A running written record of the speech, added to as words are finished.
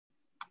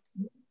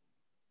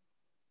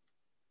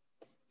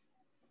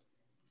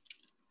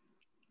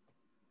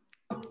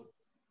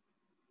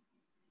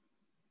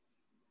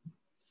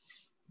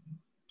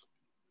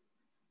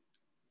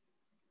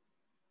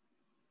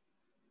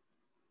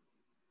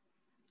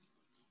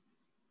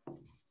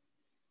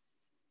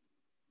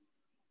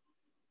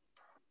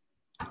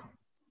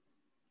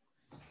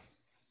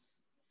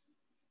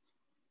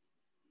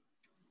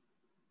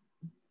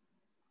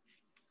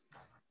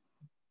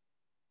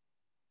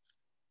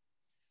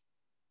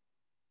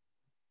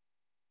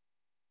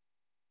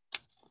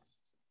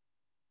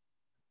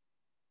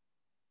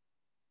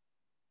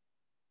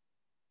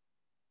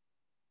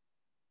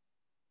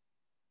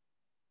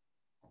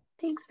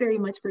Thanks very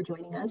much for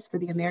joining us for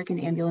the American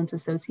Ambulance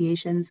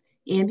Association's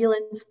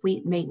Ambulance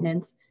Fleet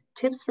Maintenance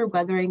Tips for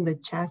Weathering the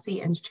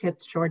Chassis and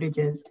Chip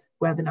Shortages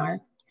webinar.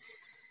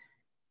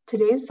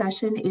 Today's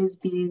session is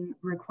being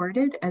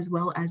recorded as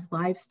well as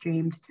live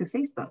streamed to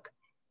Facebook.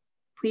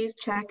 Please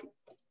check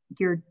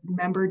your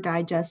member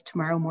digest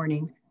tomorrow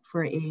morning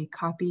for a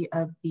copy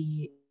of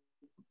the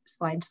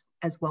slides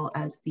as well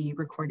as the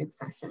recorded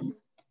session.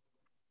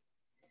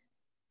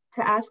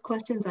 To ask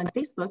questions on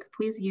Facebook,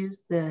 please use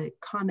the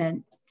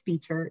comment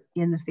feature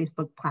in the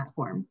Facebook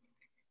platform.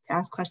 To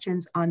ask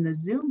questions on the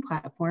Zoom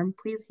platform,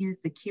 please use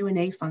the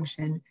Q&A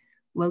function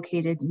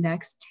located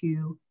next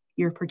to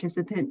your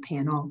participant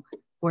panel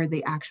or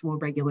the actual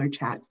regular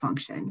chat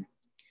function.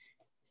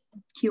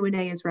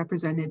 Q&A is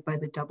represented by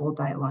the double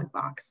dialog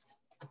box.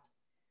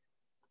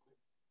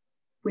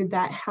 With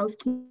that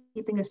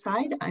housekeeping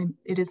aside,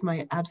 it is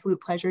my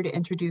absolute pleasure to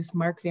introduce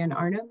Mark Van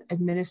Arnhem,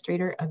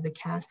 Administrator of the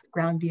CAS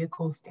Ground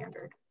Vehicle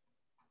Standard.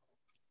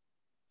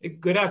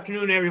 Good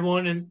afternoon,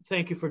 everyone, and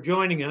thank you for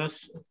joining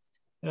us.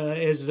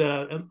 As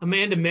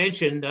Amanda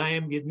mentioned, I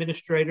am the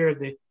Administrator of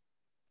the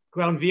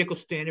Ground Vehicle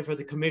Standard for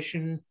the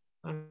Commission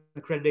on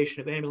Accreditation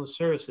of Ambulance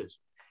Services.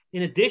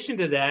 In addition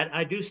to that,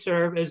 I do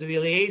serve as the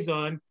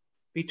liaison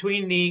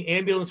between the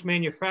ambulance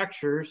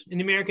manufacturers and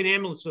the American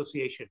Ambulance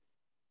Association.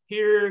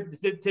 Here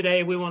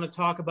today, we want to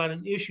talk about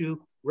an issue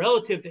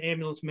relative to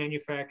ambulance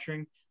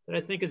manufacturing that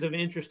I think is of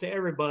interest to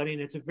everybody,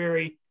 and it's a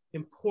very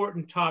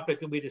important topic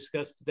that we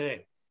discussed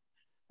today.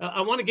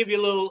 I want to give you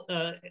a little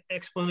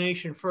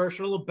explanation first,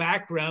 a little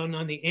background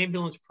on the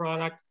ambulance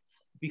product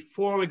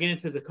before we get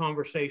into the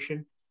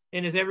conversation.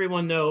 And as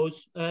everyone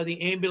knows,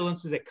 the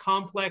ambulance is a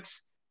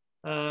complex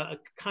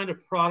kind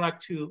of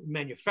product to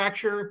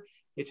manufacture.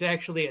 It's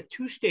actually a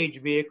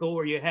two-stage vehicle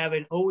where you have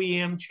an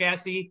OEM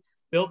chassis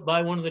built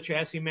by one of the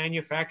chassis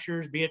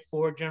manufacturers, be it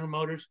Ford, General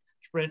Motors,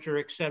 Sprinter,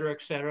 et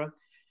cetera,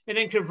 and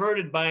then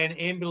converted by an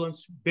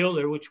ambulance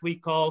builder, which we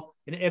call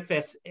an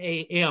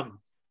FSAM,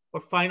 or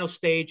final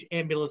stage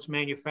ambulance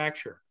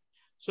manufacturer.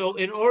 So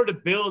in order to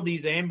build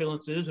these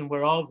ambulances, and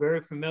we're all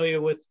very familiar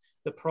with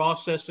the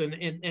process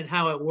and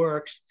how it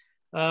works,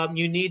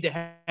 you need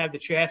to have the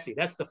chassis.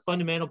 That's the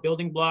fundamental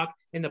building block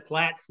and the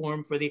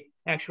platform for the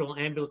actual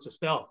ambulance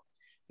itself.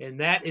 And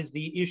that is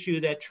the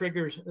issue that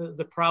triggers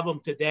the problem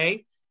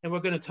today. And we're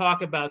going to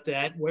talk about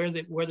that, where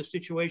the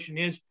situation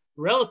is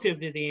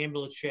relative to the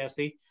ambulance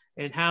chassis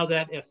and how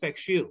that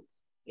affects you.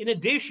 In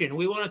addition,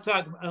 we want to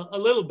talk a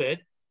little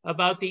bit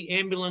about the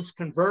ambulance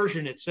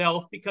conversion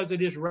itself, because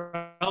it is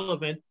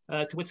relevant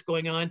to what's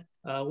going on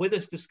with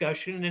this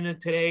discussion and in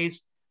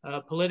today's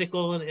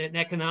political and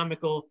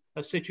economical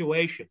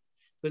situation.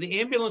 So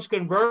the ambulance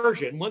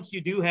conversion, once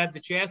you do have the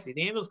chassis,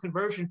 the ambulance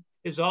conversion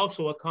is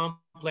also a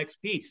complex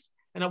piece.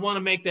 And I want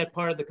to make that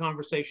part of the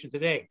conversation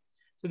today.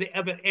 So the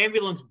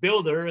ambulance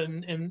builder,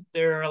 and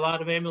there are a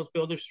lot of ambulance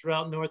builders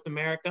throughout North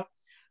America.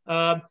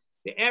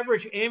 The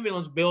average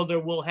ambulance builder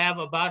will have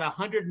about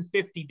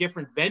 150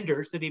 different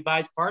vendors that he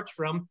buys parts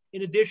from,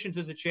 in addition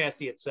to the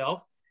chassis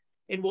itself,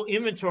 and will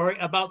inventory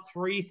about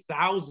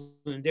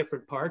 3,000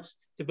 different parts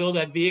to build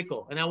that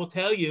vehicle. And I will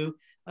tell you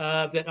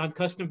that on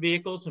custom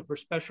vehicles and for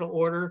special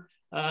order,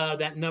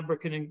 that number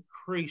can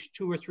increase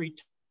 2 or 3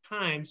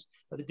 times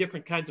of the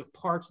different kinds of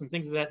parts and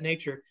things of that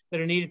nature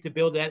that are needed to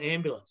build that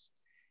ambulance.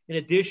 In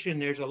addition,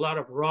 there's a lot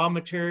of raw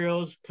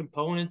materials,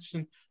 components,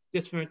 and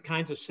different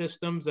kinds of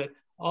systems that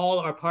all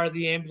are part of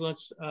the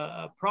ambulance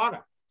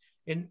product.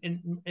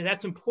 And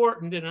that's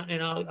important,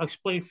 and I'll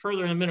explain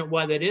further in a minute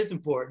why that is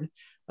important,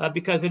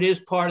 because it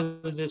is part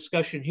of the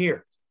discussion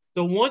here.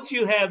 So once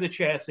you have the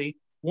chassis,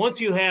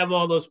 once you have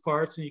all those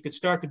parts and you can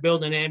start to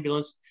build an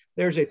ambulance,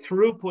 there's a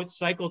throughput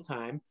cycle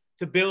time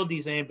to build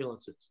these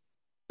ambulances.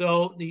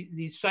 So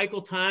the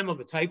cycle time of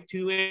a type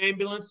 2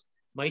 ambulance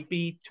might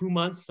be 2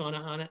 months on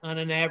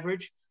an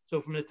average. So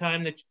from the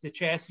time that the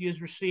chassis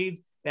is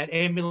received, that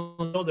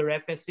ambulance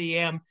builder,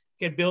 FSAM,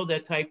 can build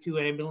that type 2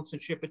 ambulance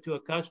and ship it to a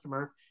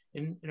customer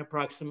in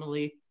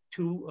approximately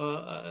two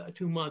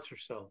months or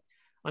so.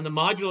 On the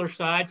modular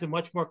side, it's a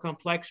much more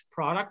complex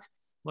product,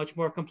 much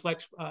more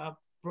complex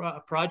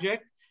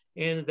project,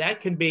 and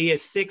that can be a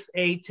 6,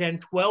 8, 10,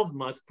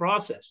 12-month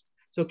process.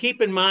 So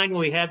keep in mind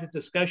when we have the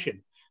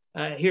discussion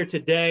here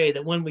today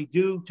that when we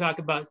do talk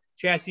about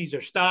chassis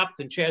are stopped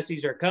and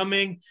chassis are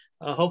coming,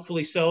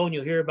 hopefully so, and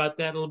you'll hear about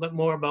that a little bit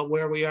more about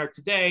where we are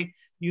today,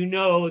 you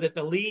know that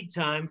the lead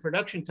time,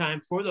 production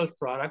time for those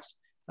products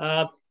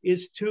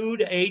is 2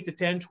 to 8 to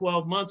 10,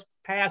 12 months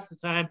past the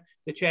time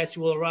the chassis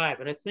will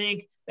arrive. And I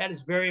think that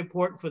is very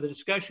important for the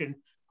discussion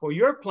for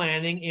your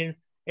planning in,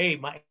 hey,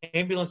 my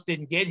ambulance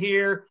didn't get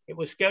here, it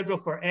was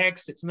scheduled for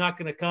X, it's not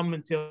going to come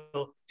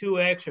until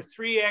 2X or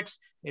 3X,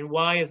 and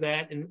why is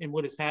that, and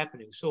what is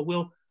happening? So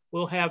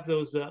we'll have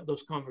those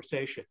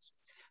conversations.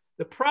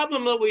 The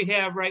problem that we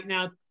have right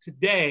now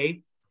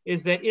today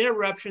is that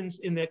interruptions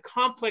in the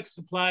complex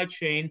supply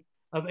chain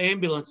of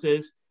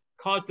ambulances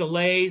cause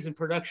delays in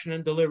production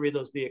and delivery of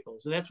those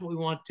vehicles. And that's what we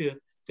want to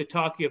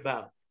talk to you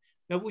about.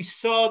 Now, we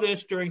saw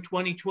this during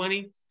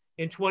 2020,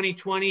 In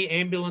 2020,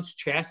 ambulance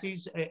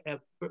chassis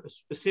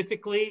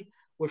specifically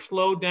were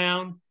slowed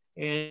down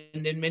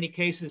and in many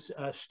cases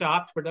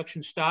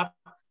production stopped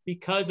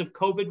because of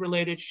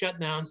COVID-related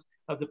shutdowns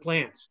of the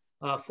plants.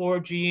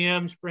 Ford,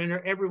 GM,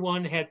 Sprinter,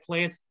 everyone had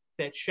plants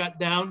that shut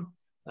down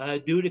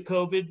due to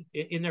COVID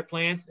in their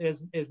plants,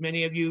 as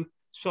many of you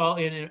saw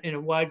in a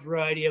wide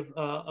variety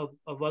of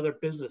other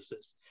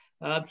businesses.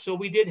 So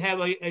we did have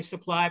a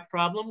supply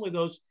problem with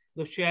those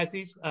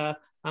chassis.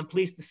 I'm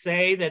pleased to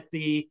say that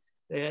the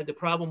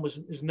problem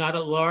is not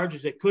as large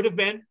as it could have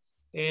been,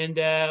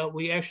 and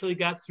we actually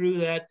got through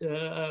that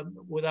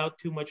without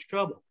too much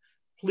trouble.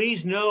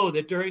 Please know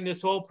that during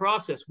this whole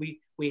process,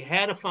 we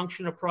had a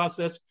functional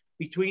process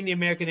between the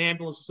American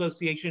Ambulance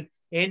Association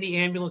and the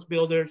ambulance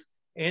builders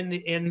and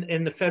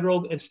the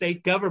federal and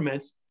state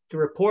governments to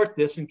report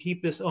this and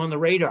keep this on the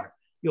radar.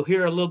 You'll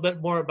hear a little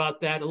bit more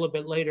about that a little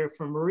bit later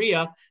from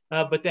Maria,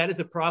 but that is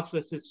a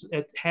process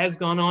that has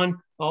gone on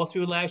all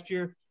through last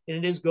year,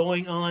 and it is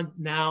going on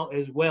now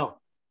as well.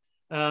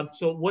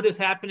 So what is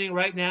happening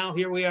right now?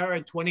 Here we are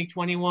in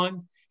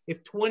 2021.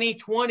 If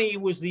 2020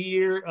 was the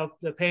year of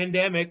the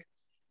pandemic,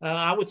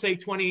 I would say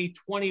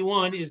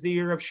 2021 is the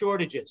year of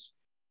shortages.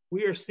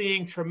 We are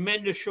seeing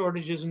tremendous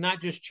shortages, not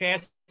just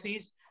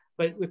chassis,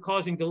 but we're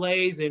causing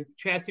delays in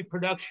chassis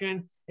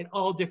production and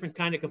all different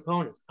kind of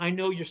components. I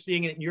know you're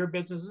seeing it in your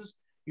businesses.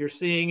 You're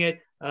seeing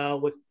it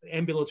with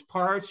ambulance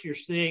parts. You're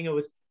seeing it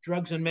with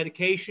drugs and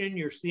medication.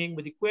 You're seeing it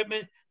with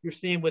equipment. You're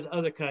seeing it with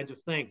other kinds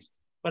of things.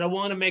 But I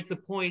want to make the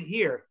point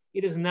here.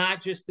 It is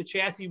not just the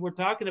chassis we're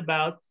talking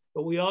about,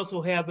 but we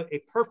also have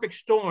a perfect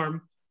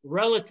storm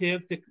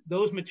relative to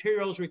those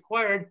materials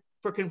required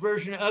for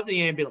conversion of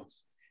the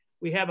ambulance.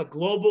 We have a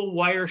global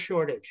wire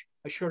shortage,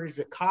 a shortage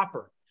of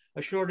copper,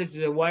 a shortage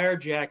of wire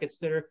jackets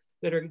that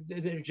are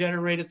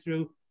generated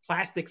through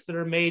plastics that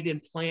are made in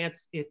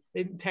plants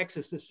in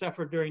Texas that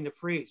suffered during the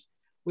freeze.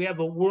 We have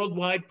a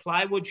worldwide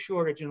plywood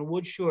shortage and a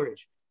wood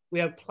shortage. We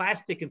have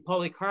plastic and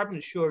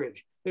polycarbonate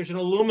shortage. There's an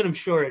aluminum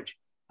shortage.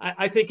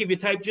 I think if you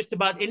type just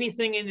about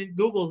anything in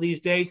Google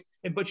these days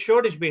and put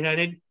shortage behind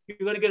it, you're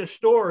going to get a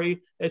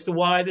story as to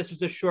why this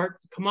is a short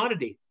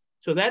commodity.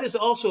 So that is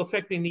also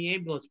affecting the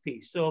ambulance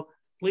piece. So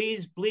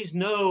please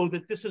know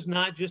that this is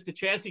not just a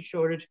chassis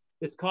shortage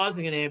that's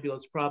causing an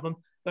ambulance problem,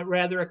 but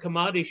rather a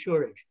commodity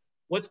shortage.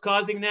 What's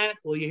causing that?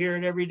 Well, you hear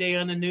it every day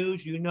on the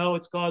news. You know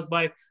it's caused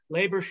by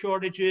labor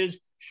shortages,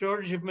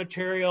 shortage of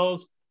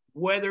materials,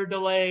 weather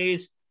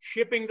delays,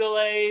 shipping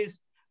delays,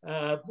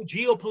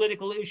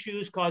 geopolitical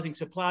issues causing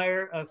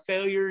supplier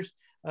failures,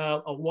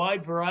 a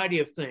wide variety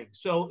of things.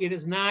 So it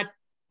is not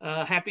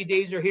happy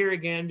days are here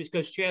again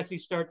because chassis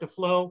start to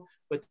flow,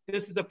 but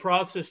this is a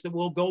process that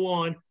will go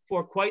on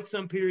for quite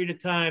some period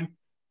of time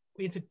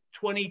into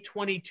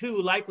 2022,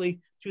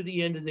 likely through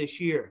the end of this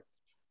year.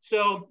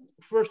 So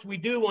first, we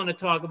do want to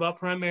talk about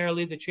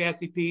primarily the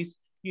chassis piece.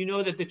 You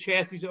know that the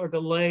chassis are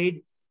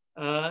delayed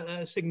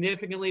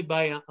significantly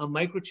by a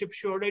microchip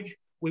shortage.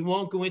 We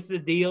won't go into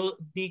the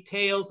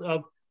details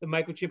of the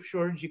microchip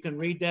shortage. You can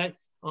read that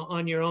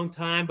on your own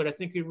time, but I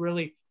think you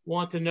really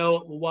want to know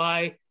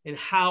why and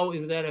how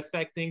is that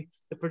affecting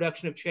the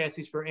production of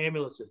chassis for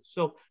ambulances.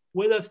 So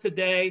with us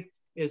today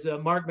is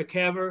Mark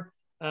McKever.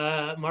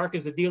 Mark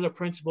is the dealer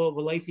principal of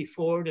Olathe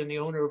Ford and the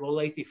owner of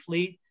Olathe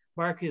Fleet.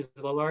 Mark is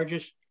the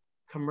largest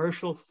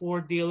commercial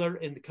Ford dealer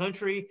in the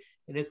country,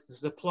 and it's the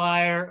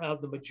supplier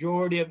of the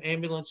majority of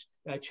ambulance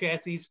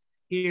chassis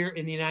here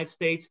in the United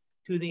States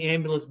to the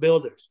ambulance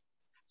builders.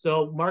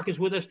 So Mark is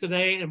with us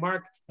today, and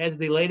Mark has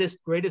the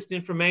latest, greatest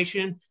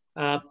information.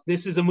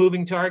 This is a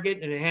moving target,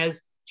 and it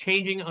has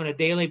changing on a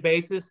daily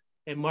basis.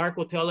 And Mark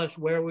will tell us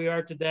where we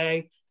are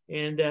today,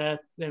 and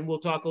then we'll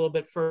talk a little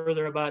bit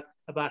further about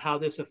how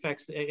this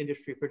affects the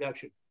industry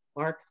production.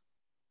 Mark?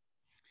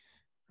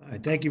 All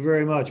right, thank you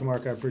very much,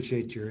 Mark. I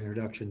appreciate your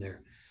introduction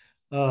there.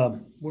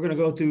 We're going to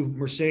go through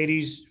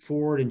Mercedes,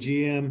 Ford, and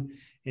GM,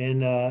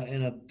 and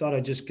I thought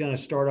I'd just kind of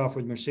start off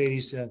with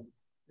Mercedes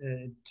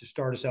to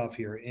start us off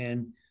here.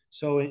 And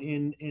so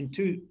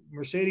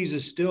Mercedes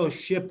is still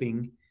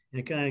shipping, and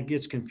it kind of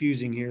gets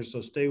confusing here, so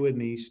stay with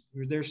me.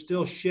 They're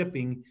still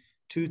shipping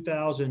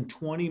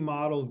 2020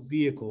 model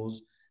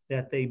vehicles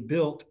that they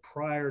built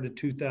prior to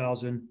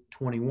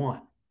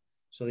 2021.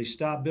 So they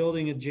stopped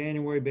building in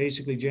January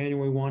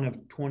 1 of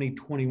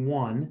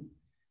 2021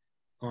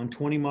 on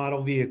 20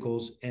 model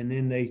vehicles, and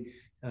then they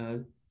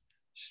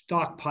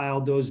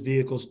stockpiled those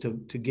vehicles to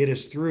get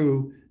us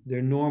through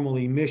their normal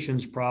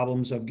emissions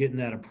problems of getting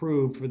that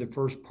approved for the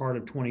first part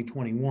of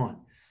 2021.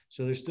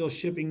 So they're still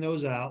shipping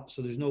those out,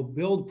 so there's no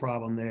build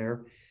problem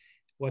there.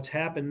 What's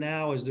happened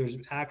now is there's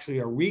actually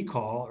a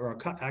recall, or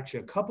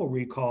actually a couple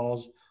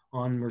recalls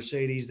on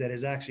Mercedes that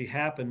has actually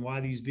happened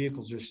while these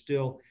vehicles are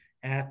still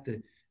at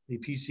the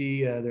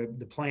PC,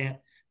 the plant,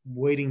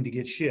 waiting to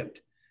get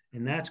shipped.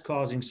 And that's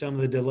causing some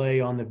of the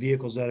delay on the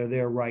vehicles that are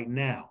there right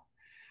now.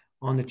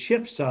 On the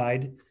chip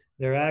side,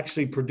 they're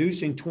actually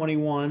producing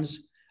 21s,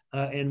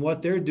 and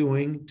what they're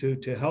doing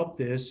to help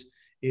this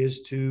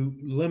is to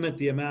limit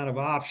the amount of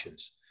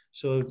options.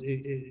 So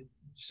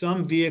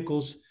some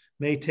vehicles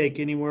may take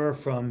anywhere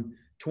from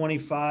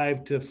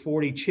 25 to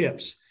 40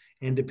 chips.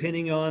 And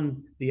depending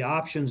on the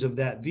options of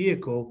that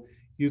vehicle,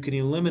 you can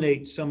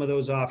eliminate some of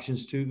those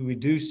options to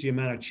reduce the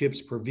amount of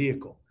chips per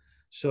vehicle.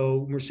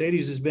 So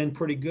Mercedes has been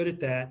pretty good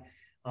at that,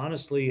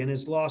 honestly, and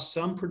has lost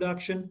some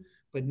production,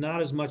 but not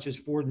as much as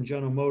Ford and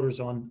General Motors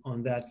on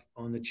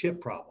the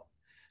chip problem.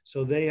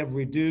 So they have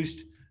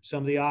reduced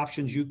some of the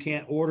options. You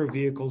can't order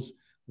vehicles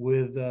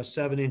with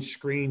 7-inch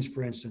screens,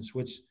 for instance,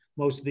 which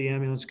most of the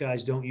ambulance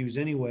guys don't use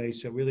anyway.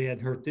 So it really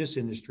hadn't hurt this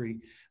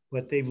industry,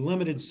 but they've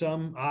limited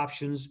some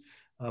options.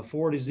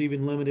 Ford is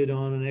even limited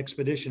on an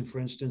Expedition, for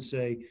instance,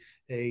 a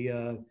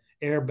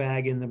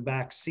airbag in the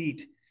back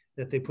seat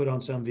that they put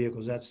on some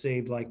vehicles that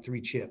saved like 3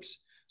 chips.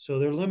 So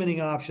they're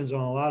limiting options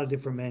on a lot of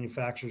different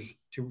manufacturers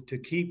to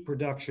keep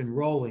production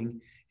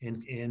rolling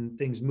and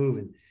things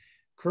moving.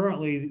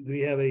 Currently, we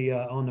have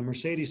on the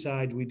Mercedes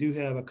side, we do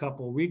have a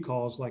couple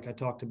recalls, like I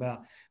talked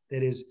about,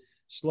 that is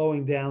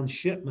slowing down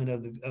shipment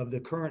of the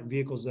current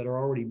vehicles that are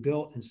already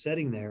built and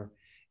sitting there.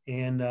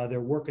 And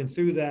they're working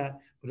through that,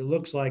 but it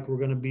looks like we're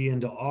going to be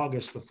into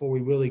August before we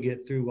really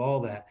get through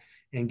all that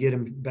and get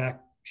them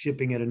back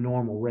shipping at a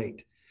normal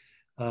rate.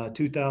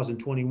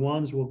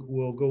 2021s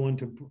will go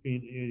into,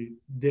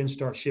 then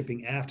start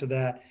shipping after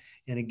that.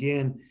 And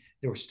again,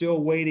 they're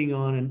still waiting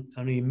on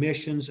an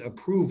emissions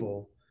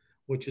approval,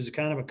 which is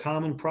kind of a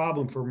common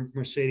problem for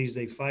Mercedes.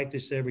 They fight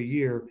this every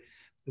year.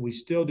 We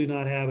still do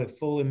not have a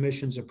full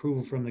emissions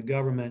approval from the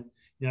government,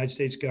 United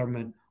States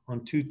government, on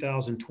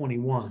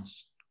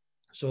 2021s.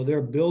 So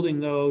they're building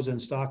those and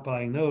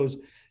stockpiling those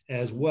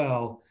as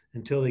well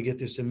until they get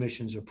this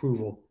emissions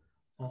approval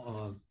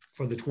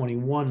for the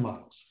 21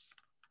 models.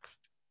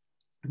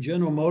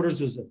 General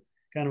Motors is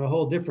kind of a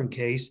whole different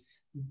case.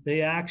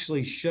 They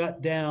actually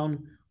shut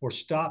down or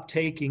stopped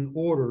taking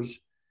orders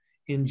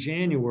in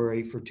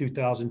January for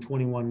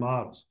 2021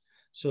 models.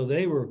 So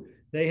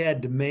they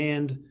had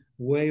demand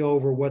way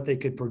over what they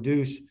could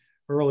produce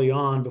early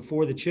on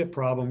before the chip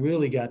problem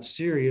really got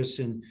serious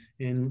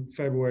in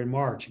February and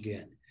March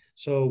again.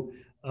 So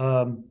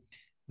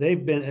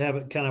they've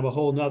have kind of a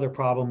whole nother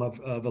problem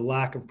of a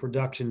lack of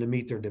production to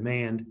meet their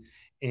demand.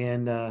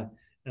 And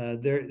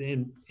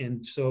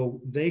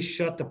so they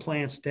shut the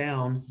plants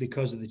down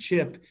because of the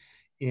chip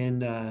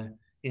in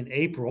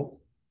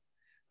April.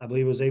 I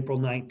believe it was April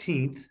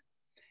 19th.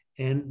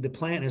 And the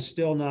plant is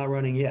still not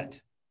running yet.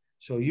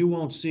 So you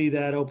won't see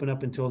that open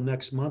up until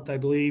next month, I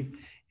believe.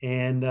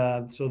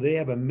 And so they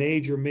have a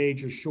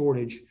major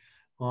shortage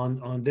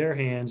on their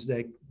hands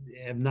that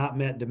have not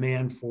met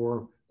demand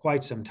for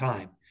quite some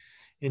time.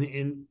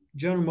 And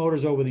General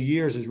Motors over the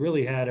years has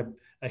really had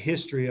a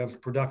history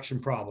of production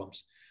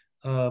problems.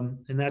 And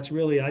that's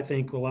really, I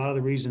think, a lot of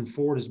the reason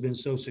Ford has been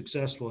so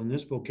successful in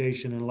this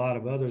vocation and a lot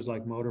of others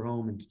like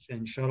motorhome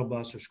and shuttle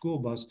bus or school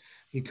bus,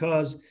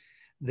 because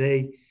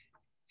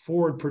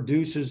Ford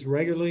produces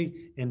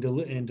regularly and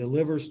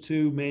delivers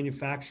to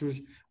manufacturers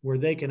where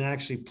they can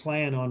actually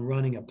plan on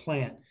running a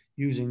plant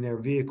using their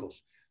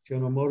vehicles.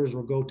 General Motors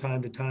will go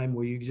time to time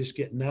where you just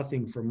get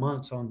nothing for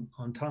months on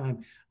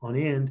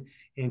end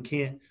and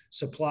can't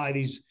supply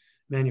these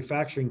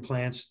manufacturing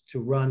plants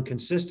to run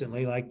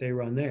consistently like they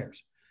run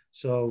theirs.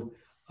 So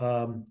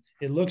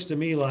it looks to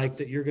me like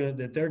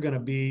that they're gonna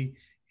be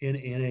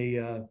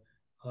in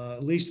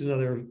at least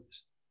another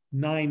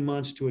 9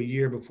 months to a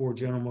year before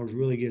General Motors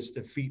really gets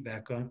their feet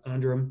back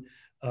under them.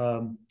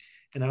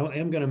 And I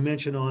am going to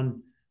mention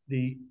on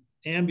the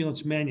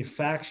ambulance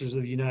manufacturers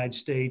of the United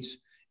States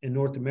and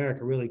North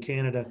America, really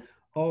Canada,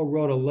 all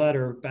wrote a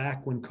letter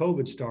back when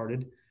COVID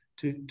started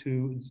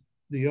to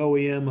the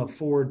OEM of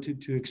Ford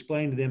to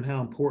explain to them how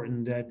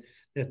important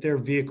that their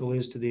vehicle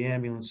is to the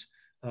ambulance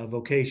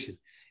vocation.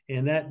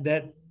 And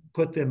that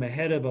put them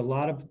ahead of a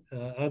lot of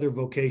other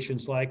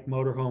vocations like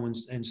motorhome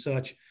and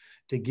such,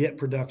 to get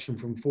production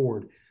from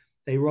Ford.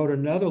 They wrote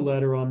another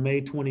letter on May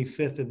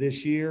 25th of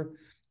this year.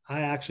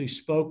 I actually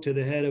spoke to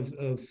the head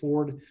of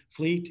Ford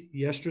Fleet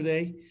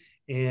yesterday,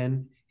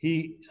 and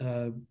he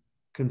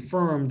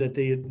confirmed that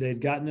they'd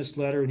gotten this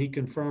letter, and he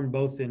confirmed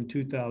both in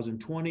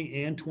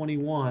 2020 and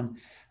 21,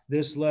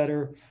 this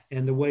letter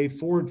and the way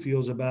Ford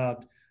feels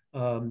about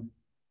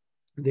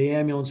the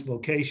ambulance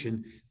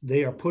vocation.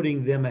 They are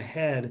putting them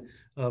ahead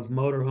of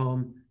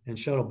motorhome and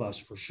shuttle bus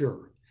for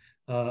sure.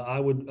 I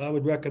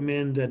would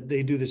recommend that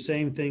they do the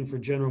same thing for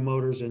General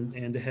Motors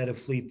and the head of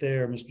fleet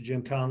there, Mr.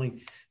 Jim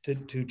Conley,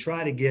 to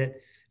try to get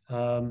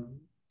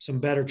some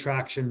better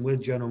traction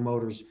with General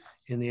Motors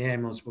in the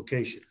ambulance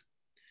vocation.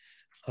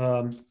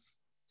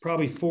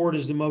 Probably Ford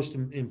is the most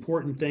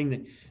important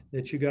thing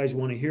that you guys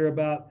want to hear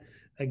about.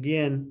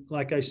 Again,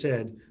 like I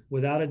said,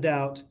 without a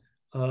doubt,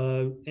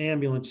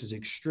 ambulance is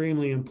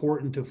extremely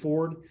important to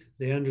Ford.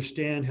 They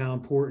understand how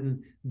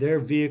important their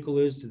vehicle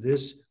is to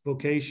this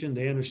vocation.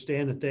 They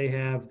understand that they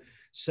have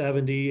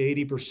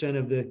 70–80%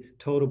 of the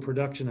total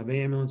production of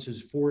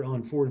ambulances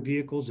on Ford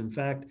vehicles. In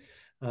fact,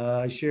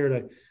 I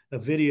shared a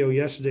video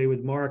yesterday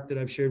with Mark that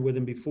I've shared with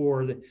him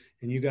before, and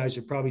you guys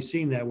have probably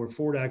seen that, where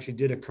Ford actually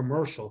did a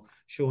commercial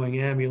showing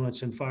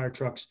ambulance and fire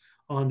trucks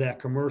on that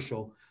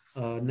commercial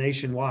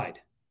nationwide.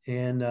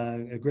 and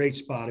a great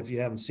spot. If you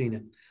haven't seen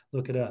it,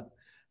 look it up.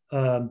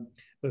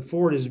 But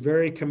Ford is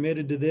very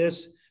committed to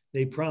this.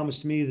 They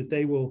promised me that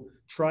they will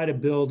try to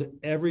build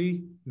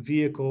every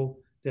vehicle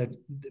that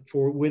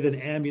with an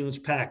ambulance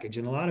package.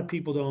 And a lot of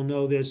people don't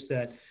know this,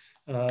 that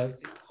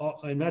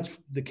and that's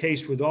the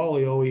case with all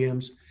the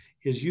OEMs,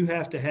 is you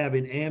have to have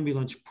an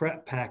ambulance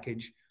prep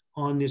package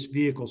on this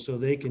vehicle so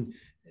they can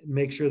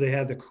make sure they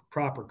have the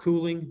proper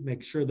cooling,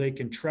 make sure they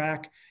can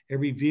track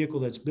every vehicle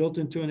that's built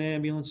into an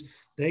ambulance.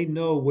 They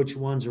know which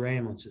ones are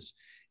ambulances.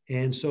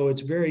 And so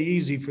it's very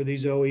easy for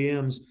these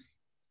OEMs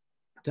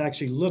to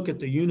actually look at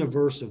the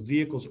universe of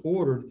vehicles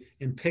ordered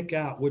and pick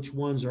out which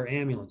ones are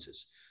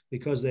ambulances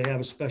because they have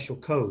a special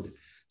code.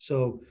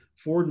 So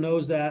Ford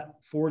knows that.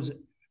 Ford's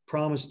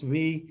promised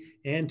me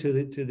and to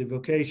the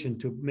vocation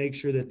to make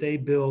sure that they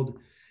build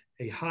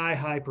a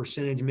high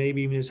percentage,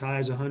 maybe even as high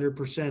as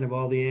 100% of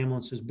all the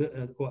ambulances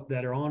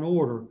that are on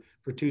order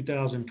for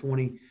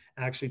 2020,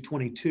 actually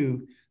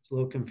 22. It's a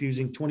little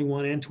confusing,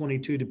 21 and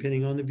 22,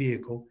 depending on the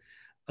vehicle.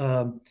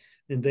 And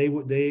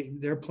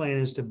their plan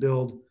is to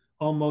build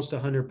almost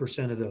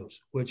 100% of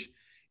those, which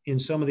in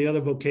some of the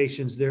other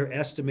vocations, they're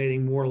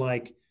estimating more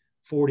like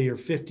 40 or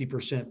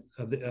 50%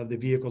 of the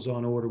vehicles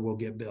on order will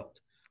get built.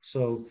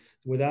 So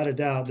without a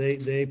doubt,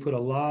 they put a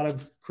lot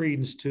of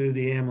credence to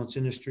the ambulance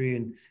industry,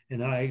 and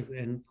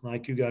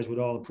like you guys would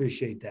all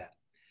appreciate that.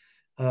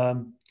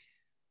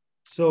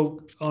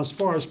 So as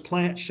far as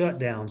plant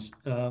shutdowns,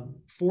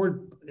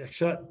 Ford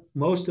shut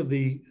most of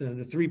the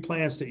 3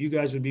 plants that you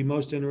guys would be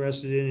most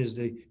interested in is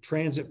the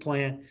transit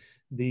plant,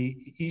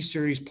 the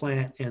E-Series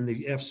plant, and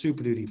the F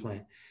Super Duty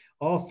plant.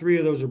 All 3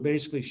 of those are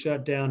basically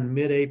shut down in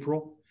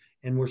mid-April,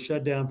 and were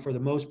shut down for the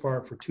most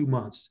part for 2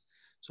 months.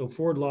 So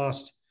Ford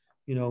lost,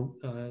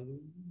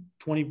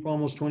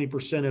 almost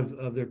 20%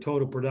 of their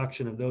total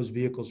production of those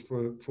vehicles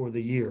for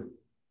the year.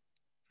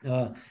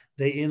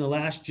 They, in the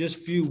last just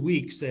few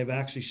weeks, they've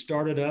actually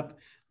started up.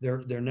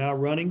 They're now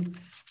running.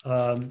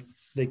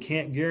 They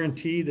can't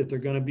guarantee that they're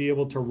going to be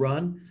able to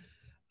run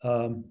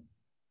at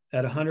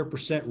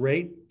 100%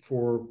 rate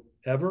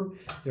forever.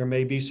 There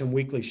may be some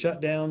weekly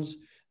shutdowns.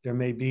 There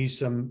may be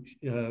some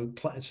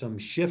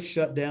shift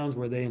shutdowns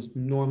where they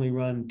normally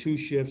run 2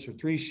 shifts or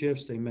 3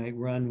 shifts. They may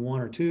run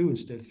 1 or 2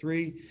 instead of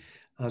 3.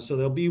 So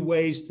there'll be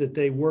ways that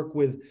they work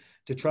with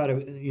to try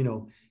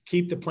to,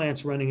 keep the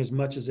plants running as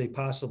much as they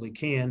possibly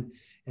can.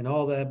 And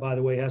all that, by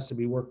the way, has to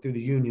be worked through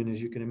the union,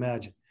 as you can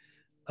imagine.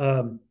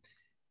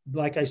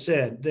 Like I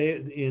said,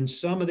 in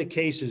some of the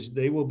cases,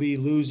 they will be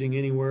losing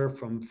anywhere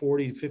from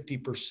 40 to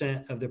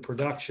 50% of the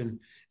production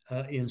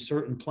in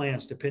certain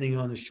plants, depending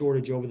on the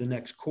shortage over the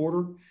next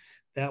quarter.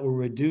 That will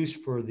reduce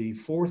for the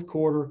 4th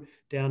quarter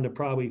down to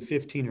probably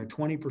 15 or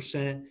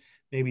 20%,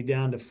 maybe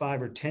down to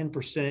 5 or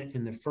 10%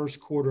 in the 1st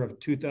quarter of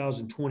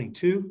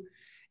 2022.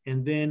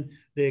 And then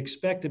they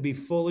expect to be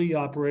fully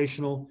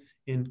operational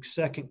in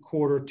 2nd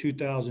quarter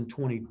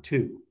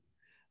 2022.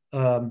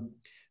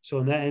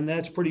 And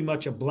that's pretty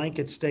much a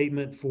blanket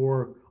statement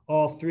for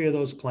all 3 of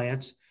those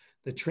plants.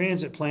 The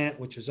transit plant,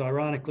 which is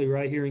ironically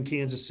right here in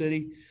Kansas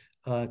City,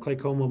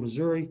 Claycomo,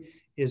 Missouri,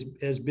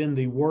 has been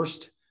the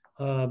worst.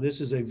 This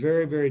is a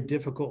very, very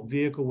difficult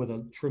vehicle with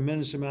a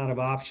tremendous amount of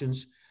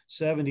options,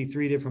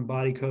 73 different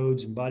body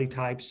codes and body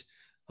types.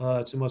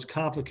 It's the most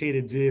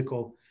complicated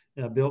vehicle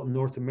built in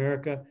North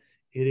America.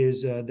 It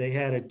is, they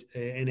had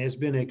and has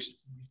been a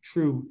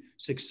true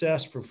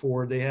success for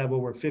Ford. They have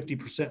over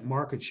 50%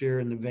 market share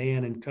in the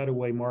van and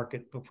cutaway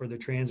market for the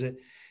transit.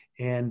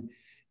 And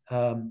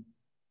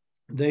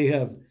they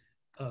have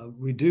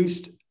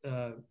reduced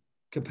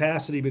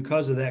capacity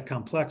because of that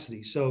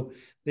complexity. So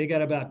they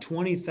got about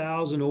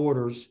 20,000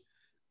 orders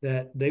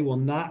that they will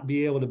not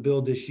be able to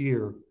build this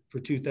year for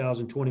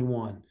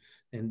 2021.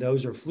 And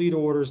those are fleet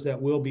orders that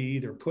will be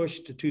either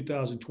pushed to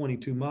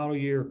 2022 model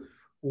year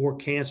or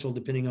canceled,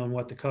 depending on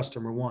what the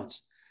customer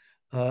wants.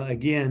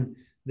 Again,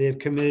 they have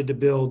committed to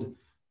build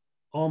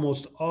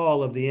almost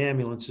all of the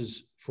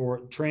ambulances for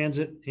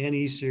transit and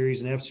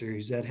E-Series and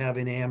F-Series that have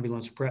an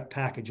ambulance prep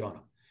package on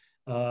them.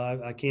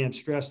 I can't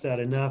stress that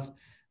enough.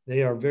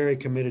 They are very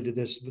committed to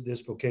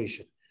this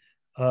vocation.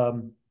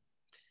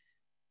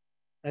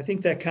 I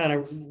think that kind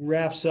of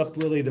wraps up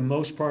really the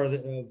most part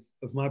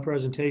of my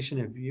presentation.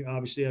 If you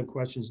obviously have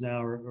questions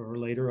now or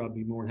later, I'll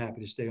be more than happy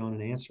to stay on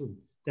and answer.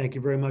 Thank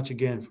you very much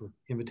again for the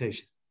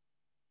invitation.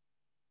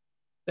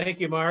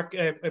 Thank you, Mark.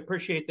 I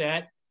appreciate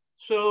that.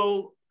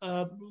 So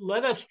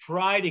let us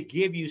try to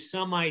give you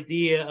some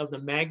idea of the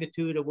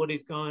magnitude of what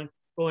is going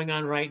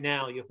on right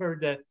now. You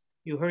heard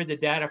the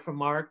data from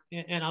Mark,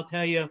 and I'll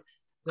tell you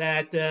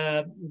that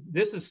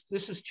this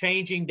is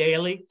changing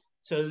daily.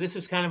 So this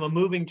is kind of a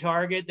moving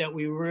target that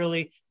we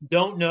really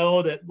don't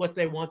know that what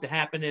they want to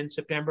happen in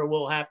September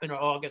will happen, or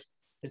August,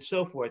 and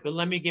so forth. But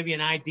let me give you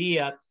an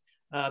idea,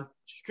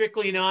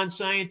 strictly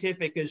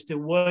non-scientific, as to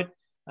what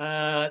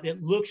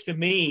it looks to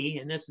me,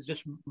 and this is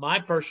just my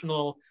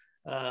personal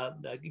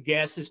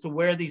guess as to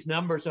where these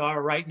numbers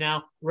are right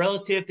now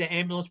relative to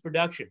ambulance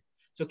production.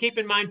 So keep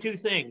in mind 2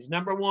 things.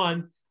 Number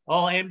 1,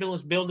 all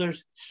ambulance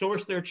builders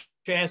source their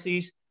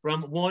chassis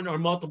from one or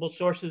multiple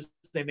sources.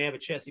 They may have a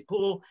chassis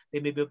pool. They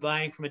may be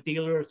buying from a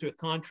dealer or through a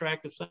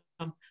contract of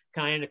some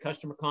kind, a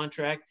customer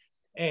contract,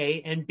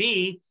 A. And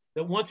B,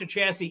 that once a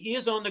chassis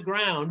is on the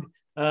ground,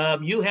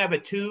 you have a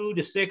 2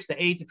 to 6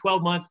 to 8 to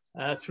 12 month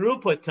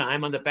throughput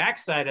time on the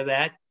backside of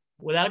that,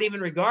 without even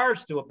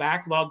regards to a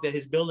backlog that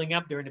is building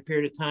up during a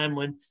period of time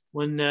when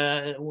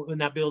we're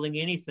not building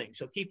anything.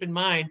 So keep in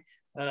mind,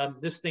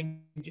 this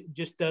thing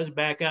just does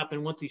back up.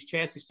 And once these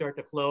chassis start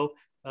to flow,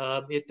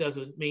 it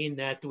doesn't mean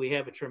that we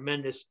have a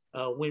tremendous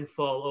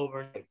windfall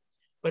overnight.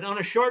 But on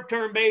a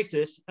short-term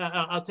basis,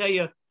 I'll tell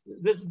you,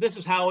 this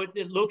is how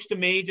it looks to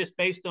me, just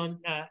based on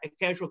a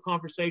casual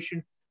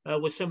conversation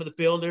with some of the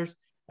builders.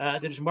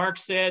 That, as Mark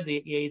said,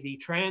 the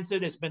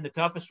transit has been the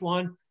toughest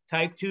one.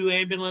 Type 2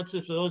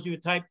 ambulances, for those of you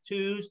with type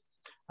 2s,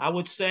 I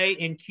would say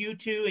in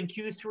Q2 and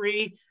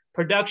Q3,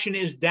 production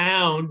is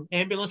down.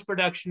 Ambulance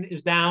production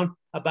is down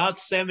about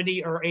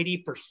 70 or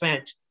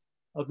 80%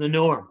 of the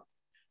norm.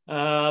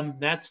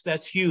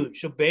 That's huge.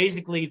 So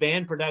basically,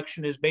 van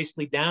production is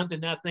basically down to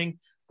nothing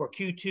for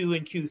Q2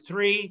 and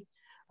Q3.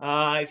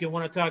 If you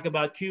want to talk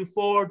about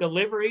Q4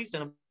 deliveries,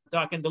 and I'm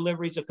talking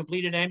deliveries of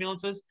completed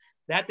ambulances,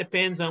 that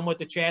depends on what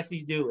the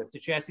chassis do. If the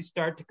chassis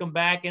start to come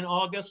back in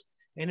August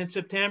and in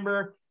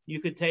September, you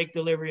could take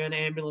delivery on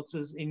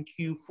ambulances in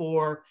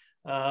Q4,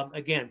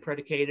 again,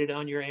 predicated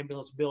on your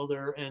ambulance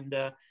builder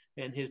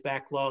and his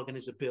backlog and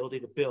his ability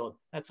to build.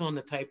 That's on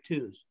the type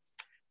 2s.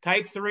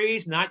 Type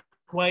 3s, not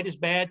quite as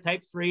bad.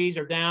 Type 3s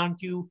are down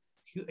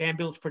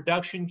ambulance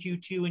production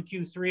Q2 and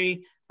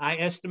Q3. I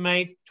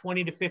estimate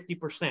 20 to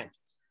 50%.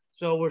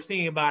 So we're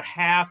seeing about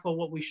half of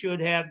what we should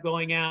have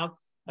going out.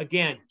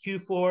 Again,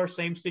 Q4,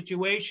 same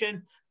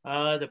situation.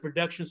 The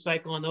production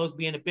cycle on those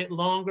being a bit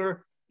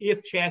longer.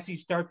 If chassis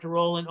start to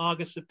roll in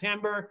August,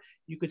 September,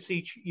 you could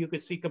see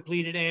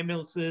completed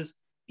ambulances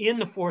in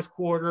the fourth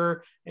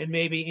quarter and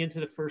maybe into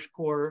the first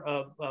quarter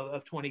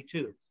of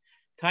 22.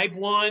 Type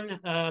 1,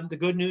 the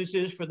good news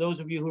is for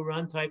those of you who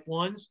run type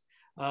 1s,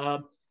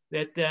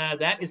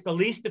 that is the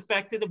least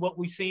affected of what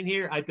we've seen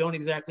here. I don't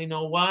exactly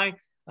know why,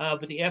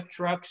 but the F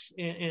trucks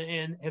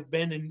and have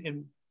been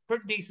in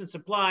pretty decent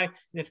supply and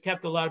have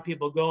kept a lot of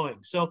people going.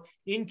 So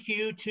in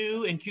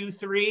Q2 and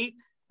Q3,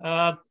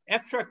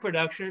 F truck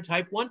production,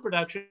 type 1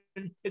 production,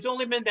 has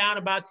only been down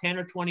about 10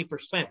 or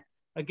 20%.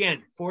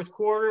 Again, fourth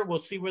quarter, we'll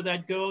see where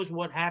that goes.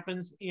 What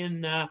happens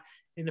in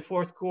the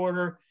fourth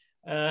quarter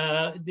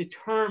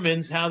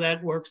determines how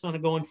that works on a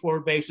going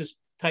forward basis.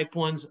 Type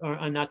 1s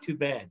are not too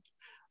bad.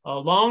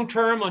 Long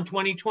term on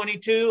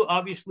 2022,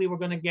 obviously we're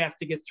going to have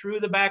to get through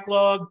the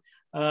backlog,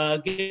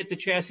 get the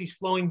chassis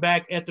flowing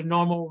back at the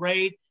normal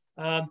rate.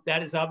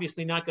 That is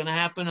obviously not going to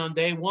happen on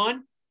day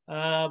one.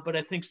 But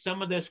I think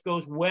some of this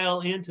goes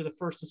well into the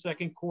first and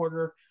second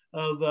quarter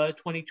of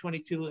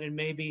 2022 and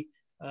maybe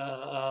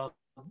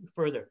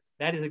further.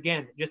 That is,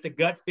 again, just a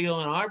gut feel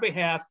on our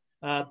behalf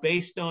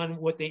based on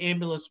what the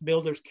ambulance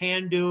builders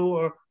can do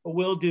or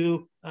will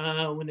do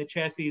when the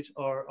chassis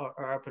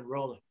are up and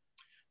rolling.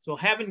 So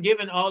having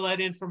given all that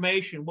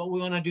information, what we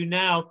want to do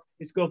now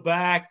is go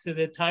back to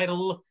the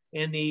title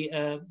and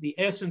the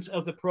essence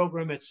of the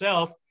program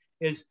itself,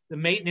 is the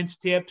maintenance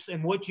tips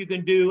and what you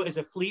can do as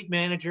a fleet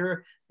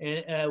manager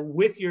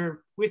with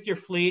your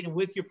fleet and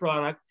with your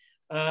product,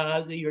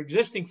 your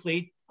existing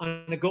fleet,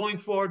 on a going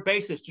forward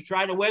basis to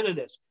try to weather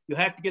this. You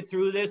have to get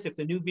through this. If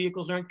the new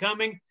vehicles aren't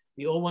coming,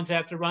 the old ones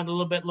have to run a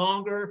little bit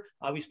longer.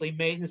 Obviously,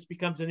 maintenance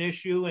becomes an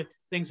issue and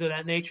things of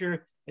that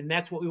nature. And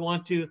that's what we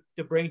want to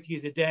bring to you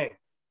today.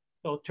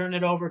 So I'll turn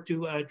it over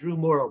to Drew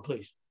Morrow,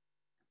 please.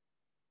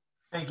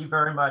 Thank you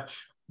very much,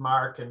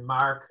 Mark. And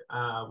Mark,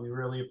 we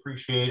really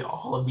appreciate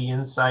all of the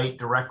insight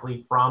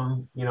directly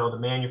from, the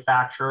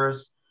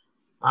manufacturers.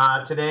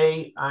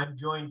 Today, I'm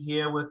joined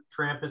here with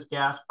Trampus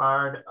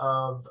Gaspard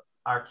of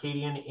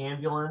Arcadian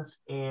Ambulance,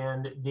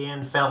 and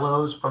Dan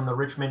Fellows from the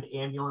Richmond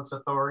Ambulance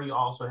Authority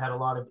also had a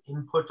lot of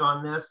input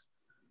on this.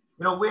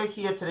 We're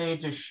here today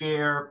to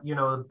share,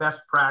 the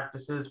best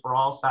practices for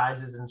all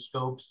sizes and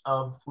scopes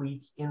of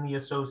fleets in the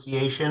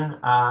association.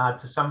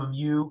 To some of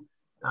you,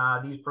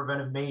 these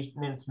preventive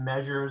maintenance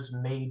measures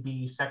may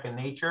be second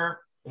nature,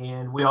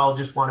 and we all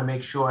just want to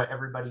make sure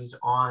everybody's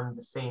on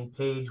the same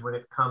page when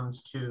it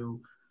comes to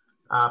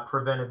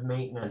preventive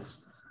maintenance.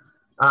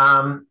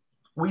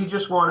 We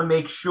just want to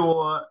make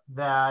sure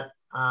that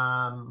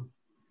the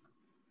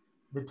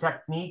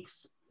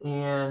techniques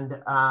and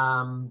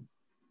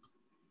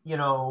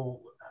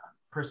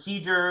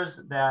procedures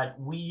that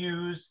we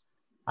use,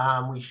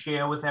 we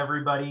share with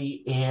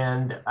everybody,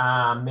 and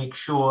make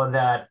sure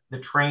that the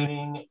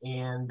training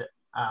and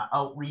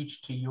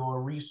outreach to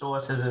your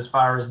resources as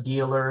far as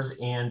dealers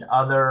and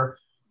other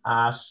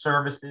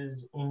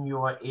services in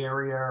your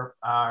area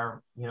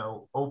are,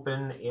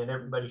 open, and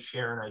everybody's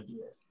sharing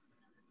ideas.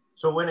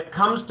 So when it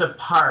comes to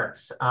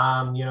parts,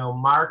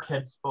 Mark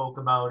had spoke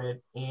about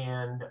it,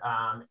 and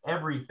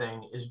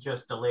everything is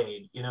just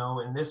delayed,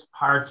 and this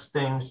parts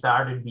thing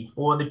started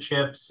before the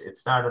chips. It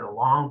started a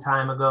long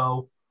time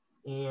ago,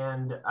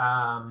 and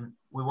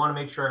we want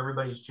to make sure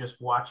everybody's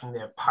just watching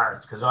their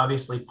parts, because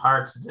obviously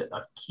parts is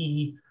a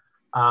key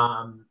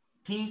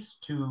piece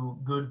to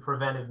good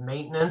preventive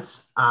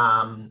maintenance.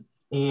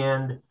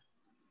 And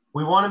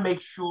we want to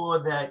make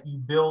sure that you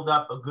build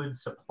up a good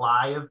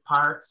supply of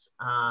parts,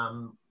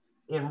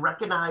 and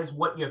recognize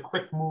what your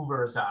quick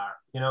movers are.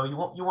 You know, you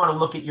want to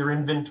look at your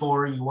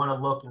inventory. You want to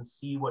look and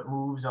see what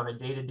moves on a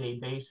day-to-day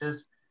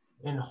basis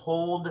and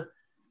hold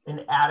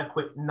an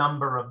adequate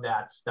number of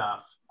that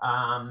stuff.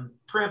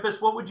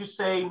 Trampus, what would you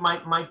say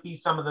might be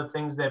some of the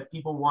things that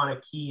people want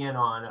to key in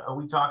on? Are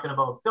we talking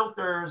about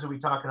filters? Are we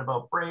talking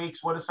about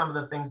brakes? What are some of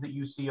the things that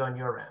you see on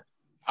your end?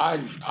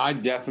 I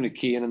definitely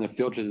key in on the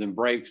filters and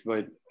brakes,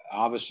 but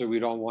obviously we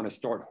don't want to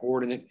start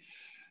hoarding it.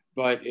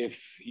 But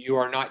if you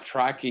are not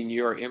tracking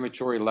your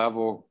inventory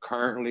level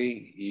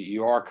currently,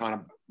 you are kind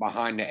of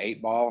behind the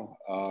 8 ball.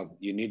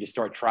 You need to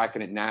start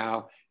tracking it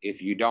now.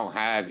 If you don't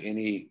have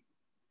any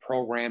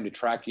program to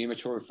track your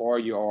inventory for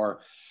you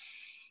or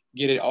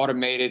get it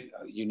automated,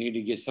 you need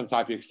to get some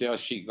type of Excel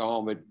sheet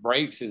going. But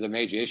brakes is a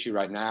major issue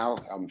right now.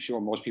 I'm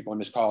sure most people on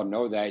this call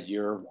know that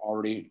you're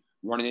already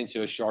running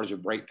into a shortage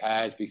of brake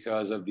pads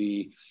because of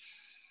the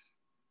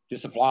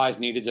supplies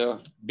needed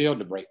to build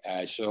the brake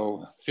pads.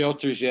 So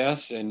filters,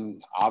 yes.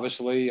 And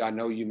obviously I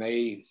know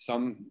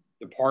some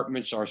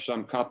departments or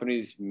some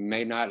companies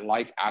may not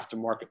like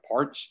aftermarket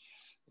parts.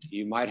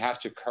 You might have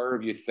to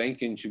curve your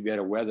thinking to be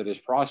able to weather this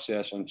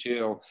process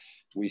until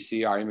we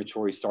see our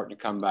inventory starting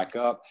to come back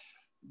up.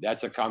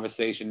 That's a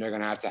conversation they're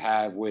going to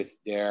have with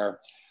their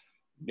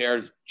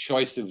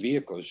choice of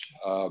vehicles.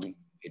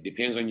 It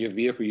depends on your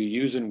vehicle you're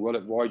using. Will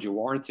it void your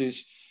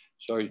warranties?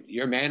 So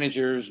your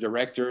managers,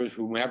 directors,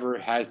 whomever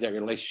has that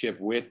relationship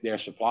with their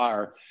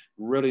supplier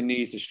really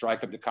needs to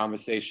strike up the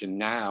conversation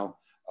now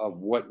of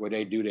what would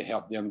they do to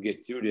help them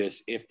get through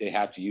this if they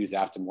have to use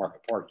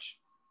aftermarket parts.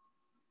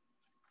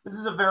 This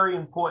is a very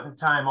important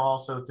time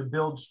also to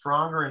build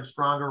stronger and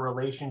stronger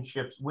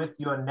relationships with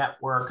your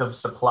network of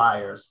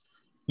suppliers.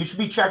 You should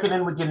be checking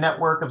in with your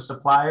network of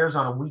suppliers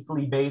on a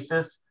weekly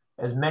basis,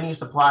 as many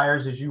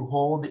suppliers as you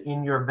hold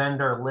in your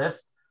vendor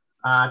list.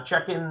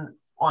 Check in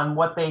on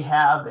what they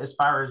have as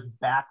far as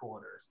back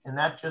orders. And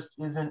that just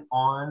isn't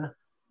on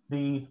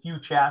the few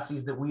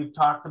chassis that we've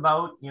talked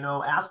about. You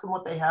know, ask them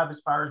what they have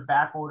as far as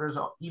back orders,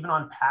 even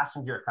on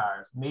passenger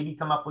cars. Maybe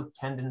come up with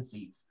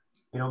tendencies.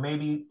 You know,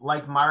 maybe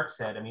like Mark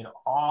said, I mean,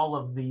 all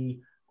of the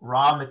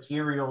raw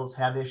materials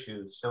have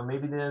issues. So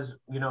maybe there's,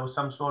 you know,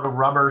 some sort of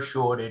rubber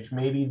shortage.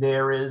 Maybe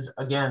there is,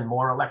 again,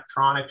 more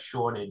electronic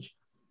shortage.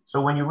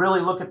 So when you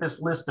really look at this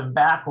list of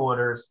back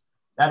orders,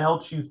 that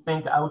helps you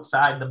think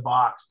outside the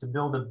box to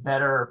build a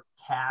better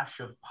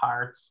cache of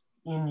parts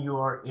in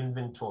your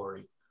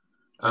inventory.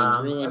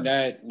 And Drew, and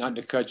that, not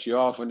to cut you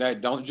off on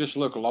that, don't just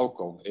look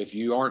local. If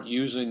you aren't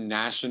using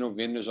national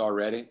vendors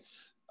already,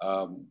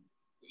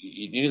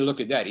 you need to look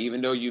at that.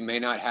 Even though you may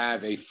not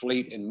have a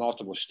fleet in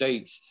multiple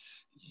states,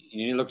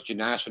 you need to look at your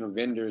national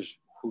vendors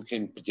who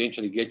can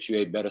potentially get you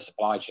a better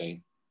supply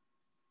chain.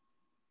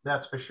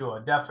 That's for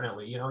sure,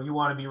 definitely. You know, you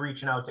want to be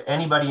reaching out to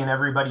anybody and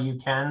everybody you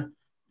can.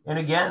 And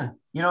again,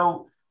 you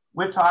know,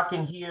 we're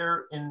talking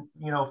here in,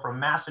 you know, from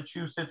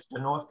Massachusetts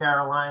to North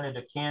Carolina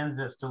to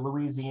Kansas to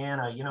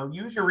Louisiana. You know,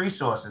 use your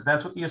resources.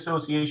 That's what the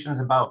association's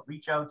about.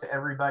 Reach out to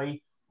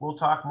everybody. We'll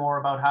talk more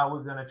about how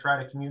we're going to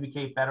try to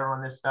communicate better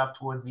on this stuff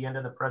towards the end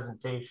of the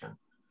presentation.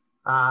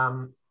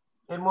 And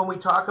when we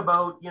talk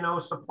about, you know,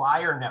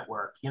 supplier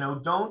network, you know,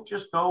 don't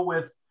just go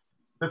with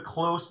the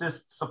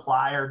closest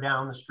supplier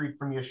down the street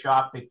from your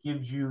shop that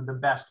gives you the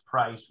best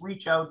price.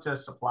 Reach out to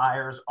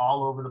suppliers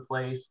all over the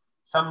place.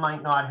 Some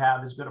might not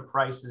have as good a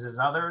prices as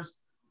others,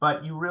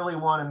 but you really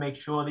want to make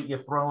sure that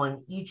you're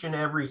throwing each and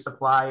every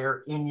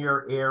supplier in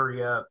your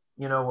area,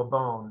 you know, a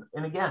bone.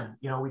 And again,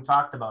 you know, we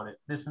talked about it.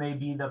 This may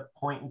be the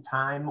point in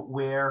time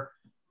where,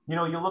 you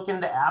know, you look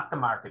into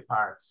aftermarket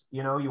parts.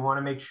 You know, you want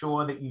to make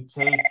sure that you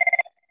take,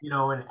 you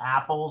know, an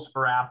apples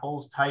for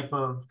apples type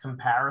of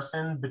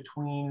comparison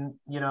between,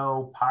 you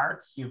know,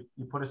 parts. You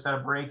put a set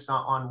of brakes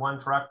on one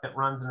truck that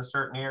runs in a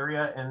certain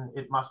area and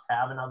it must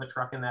have another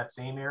truck in that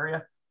same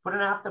area. Put an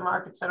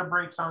aftermarket set of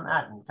brakes on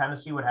that and kind of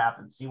see what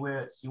happens. See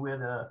where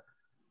the,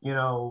 you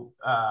know,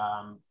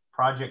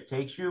 project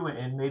takes you,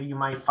 and maybe you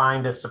might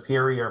find a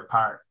superior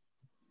part.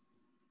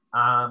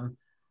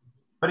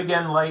 But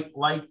again, like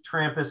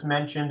Trampus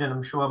mentioned, and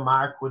I'm sure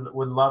Mark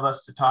would love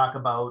us to talk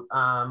about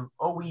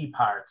OE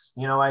parts.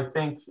 You know, I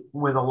think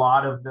with a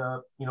lot of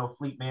the, you know,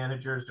 fleet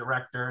managers,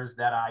 directors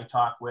that I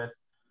talk with,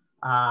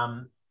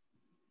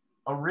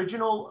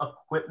 original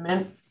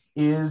equipment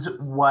is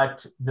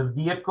what the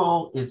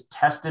vehicle is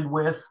tested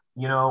with.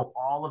 You know,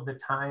 all of the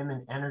time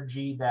and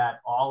energy that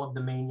all of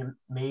the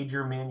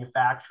major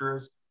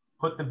manufacturers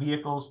put the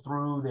vehicles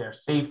through, their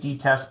safety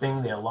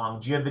testing, their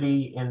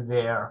longevity, and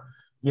their,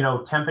 you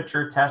know,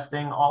 temperature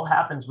testing, all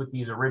happens with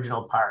these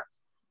original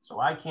parts. So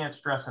I can't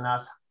stress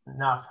enough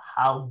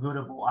how good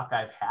of luck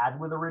I've had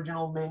with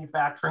original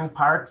manufacturing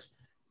parts.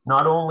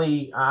 Not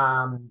only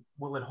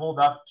will it hold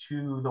up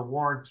to the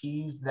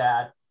warranties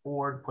that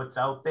Ford puts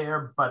out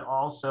there, but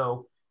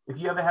also if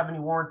you ever have any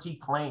warranty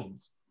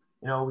claims,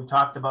 you know, we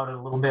talked about it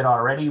a little bit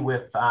already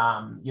with,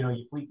 you know,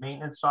 your fleet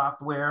maintenance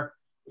software.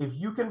 if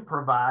you can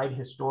provide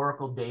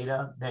historical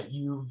data that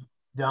you've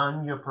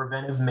done your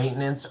preventive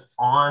maintenance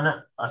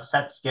on a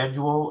set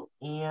schedule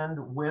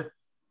and with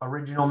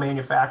original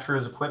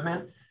manufacturer's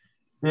equipment,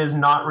 there's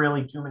not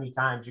really too many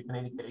times you're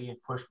going to get any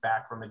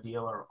pushback from a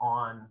dealer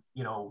on,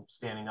 you know,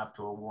 standing up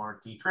to a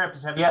warranty.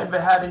 Trampus, have you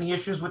ever had any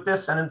issues with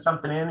this, sending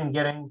something in and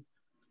getting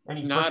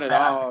any pushback? Not at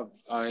all.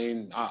 I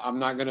mean, I'm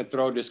not going to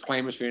throw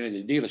disclaimers for any of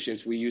the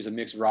dealerships. We use a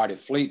mixed variety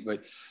fleet,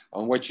 but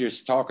on what you're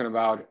talking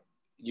about,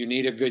 you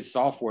need a good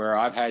software.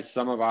 I've had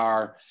some of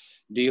our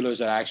dealers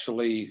that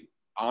actually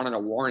honored a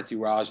warranty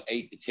where I was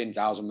 8,000 to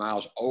 10,000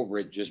 miles over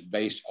it, just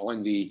based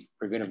on the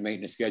preventive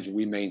maintenance schedule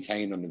we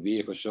maintain on the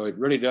vehicle. So it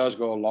really does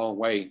go a long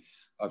way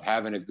of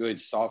having a good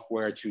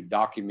software to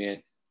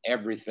document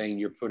everything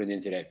you're putting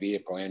into that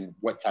vehicle and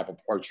what type of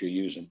parts you're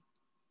using.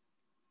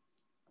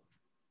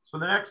 So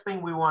the next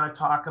thing we want to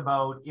talk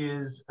about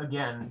is,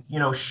 again, you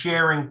know,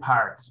 sharing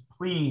parts.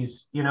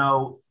 Please, you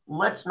know,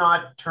 let's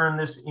not turn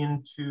this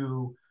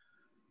into,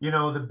 you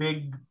know, the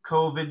big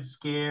COVID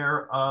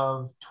scare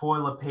of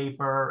toilet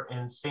paper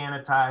and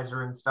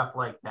sanitizer and stuff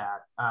like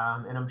that.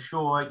 And I'm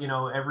sure, you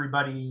know,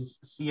 everybody's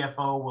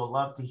CFO will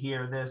love to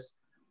hear this.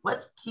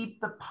 Let's keep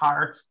the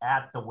parts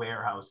at the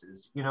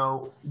warehouses. You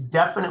know,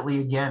 definitely,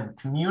 again,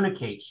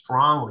 communicate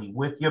strongly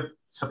with your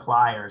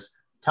suppliers.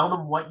 Tell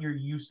them what your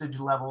usage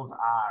levels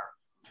are.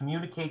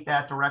 Communicate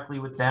that directly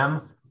with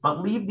them, but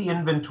leave the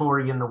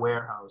inventory in the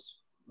warehouse.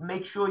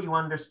 Make sure you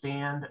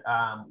understand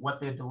what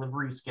their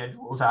delivery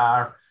schedules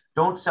are.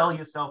 Don't sell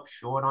yourself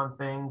short on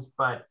things,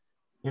 but,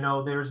 you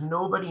know, there's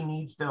nobody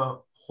needs to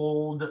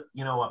hold,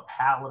 you know, a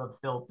pallet of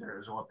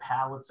filters or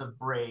pallets of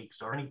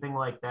brakes or anything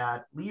like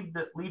that. Leave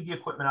the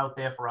equipment out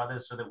there for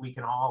others so that we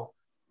can all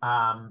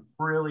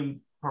really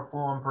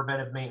perform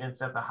preventive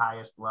maintenance at the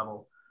highest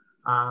level.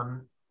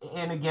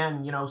 And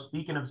again, you know,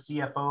 speaking of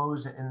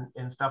CFOs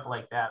and stuff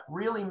like that,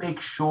 really make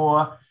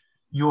sure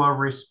you're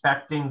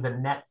respecting the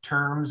net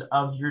terms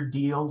of your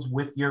deals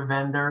with your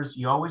vendors.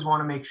 You always want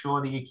to make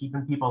sure that you're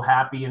keeping people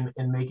happy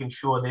and making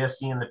sure they're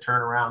seeing the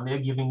turnaround. They're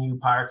giving you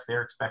parts,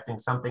 they're expecting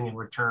something in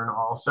return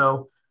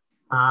also.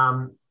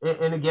 And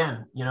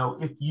again, you know,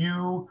 if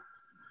you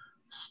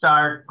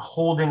start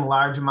holding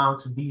large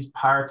amounts of these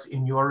parts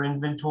in your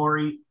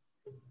inventory,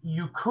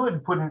 you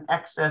could put an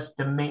excess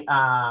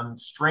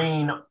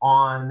strain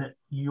on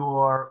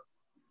your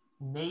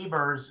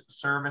neighbor's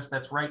service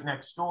that's right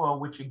next door,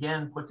 which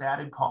again puts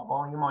added call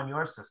volume on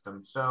your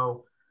system.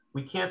 So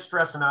we can't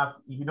stress enough,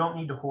 you don't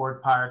need to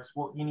hoard parts.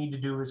 What you need to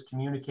do is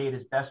communicate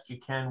as best you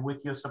can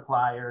with your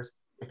suppliers,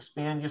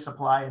 expand your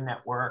supplier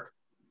network,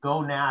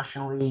 go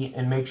nationally,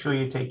 and make sure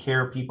you take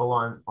care of people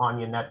on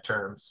your net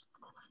terms.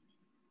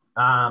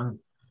 And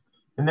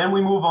then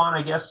we move on,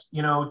 I guess,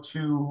 you know,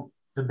 to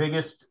the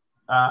biggest,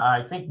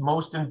 I think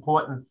most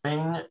important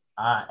thing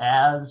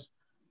as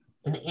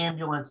an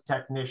ambulance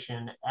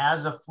technician,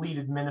 as a fleet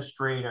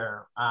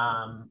administrator,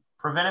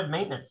 preventive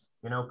maintenance.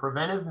 You know,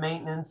 preventive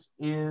maintenance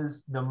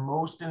is the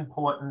most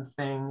important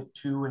thing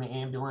to an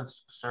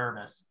ambulance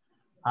service.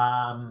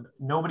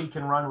 Nobody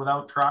can run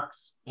without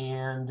trucks.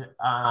 And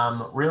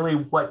really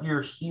what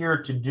you're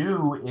here to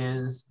do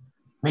is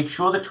make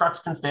sure the trucks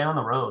can stay on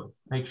the road.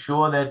 Make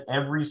sure that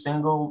every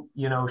single,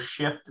 you know,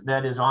 shift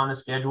that is on the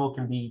schedule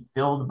can be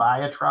filled by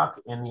a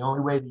truck. And the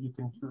only way that you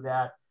can do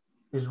that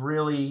is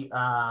really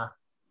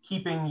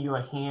keeping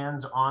your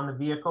hands on the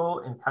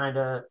vehicle and kind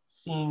of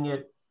seeing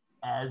it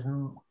as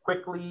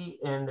quickly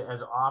and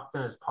as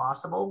often as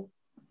possible.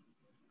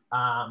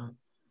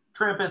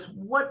 Trampus,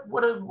 what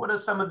are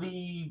some of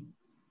the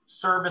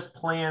service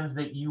plans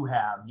that you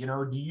have? You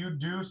know, do you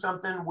do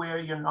something where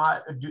you're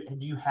not, do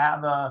you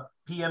have a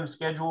PM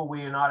schedule where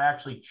you're not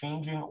actually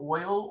changing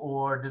oil,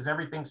 or does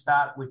everything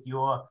start with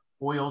your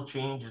oil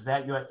change? Is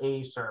that your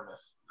A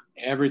service?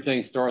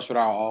 Everything starts with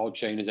our oil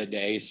changes at the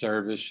A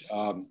service.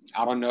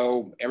 I don't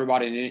know,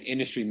 everybody in the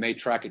industry may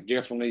track it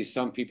differently.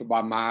 Some people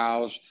by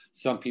miles,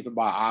 some people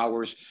by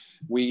hours.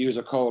 We use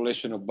a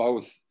coalition of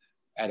both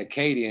at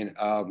Acadian.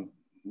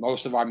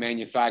 Most of our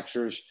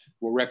manufacturers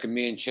will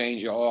recommend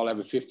change your oil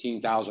every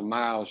 15,000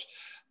 miles.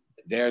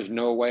 There's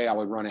no way I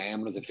would run an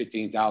ambulance at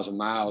 15,000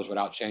 miles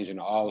without changing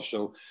the oil.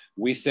 So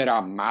we set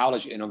our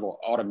mileage interval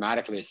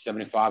automatically at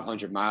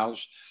 7,500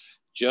 miles,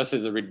 just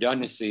as a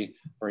redundancy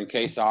for in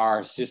case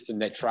our system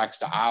that tracks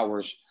the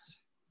hours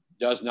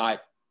does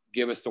not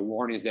give us the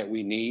warnings that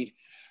we need.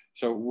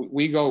 So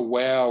we go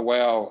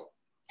well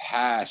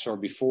past or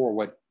before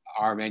what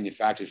our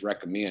manufacturers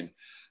recommend.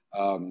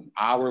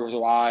 Hours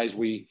wise,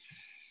 we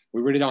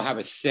really don't have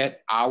a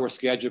set hour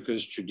schedule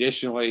because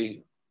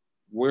traditionally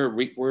we're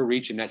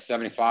reaching that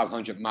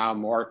 7,500 mile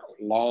mark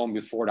long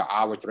before the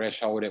hour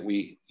threshold that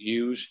we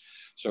use.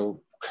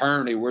 So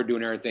currently we're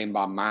doing everything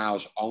by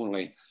miles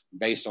only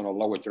based on a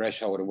lower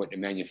threshold of what the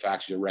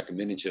manufacturers are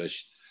recommending to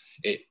us.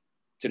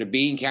 To the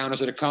bean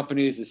counters of the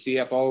companies, the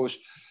CFOs,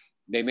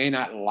 they may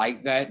not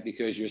like that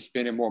because you're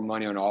spending more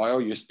money on oil,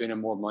 you're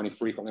spending more money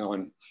frequently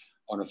on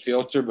a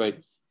filter. But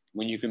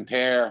when you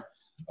compare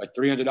a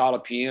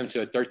 $300 PM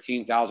to a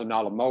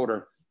 $13,000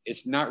 motor,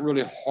 it's not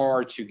really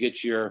hard to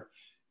get your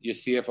your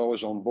CFO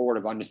is on board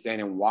of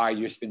understanding why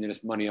you're spending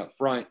this money up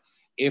front.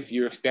 If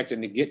you're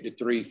expecting to get to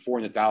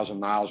 300,000-400,000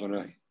 miles on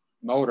a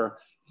motor,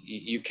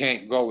 you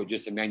can't go with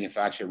just the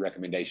manufacturer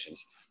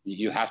recommendations.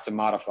 You have to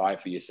modify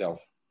it for yourself.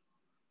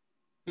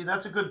 See,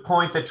 that's a good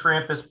point that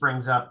Trampus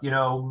brings up. You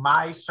know,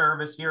 my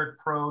service here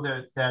at Pro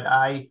that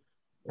I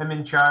am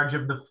in charge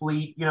of the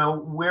fleet, you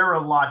know, we're a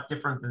lot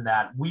different than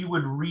that. We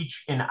would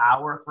reach an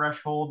hour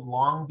threshold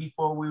long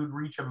before we would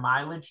reach a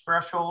mileage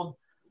threshold.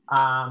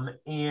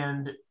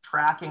 And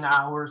tracking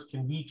hours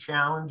can be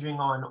challenging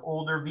on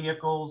older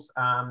vehicles.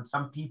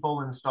 Some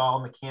people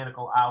install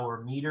mechanical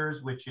hour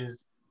meters, which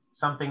is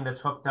something that's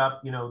hooked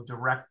up, you know,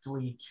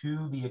 directly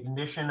to the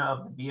ignition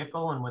of the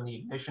vehicle. And when the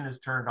ignition is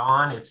turned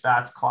on, it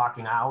starts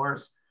clocking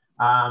hours.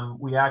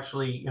 We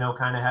actually, you know,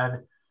 kind of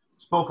had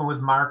spoken with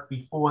Mark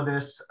before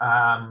this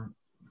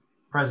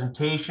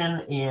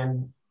presentation,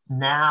 and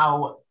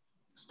now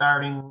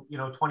starting, you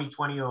know,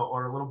 2020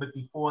 or a little bit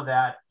before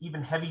that,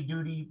 even heavy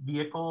duty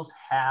vehicles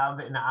have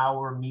an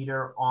hour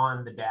meter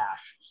on the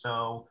dash.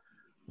 So,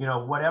 you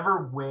know,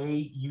 whatever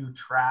way you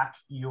track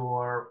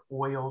your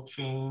oil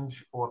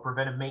change or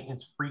preventive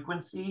maintenance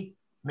frequency,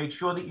 make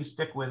sure that you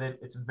stick with it.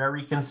 It's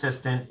very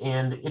consistent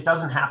and it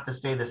doesn't have to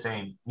stay the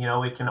same. You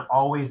know, it can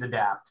always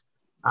adapt.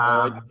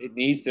 It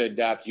needs to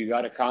adapt. You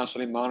got to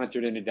constantly monitor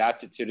it and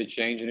adapt it to the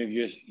changing of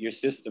your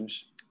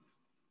systems.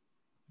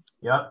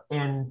 Yep.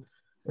 And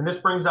this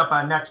brings up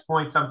our next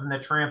point, something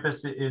that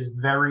Trampus is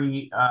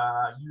very,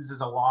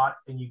 uses a lot,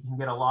 and you can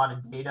get a lot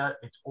of data.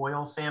 It's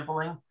oil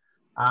sampling.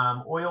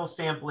 Oil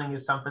sampling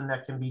is something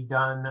that can be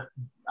done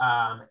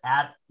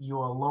at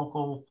your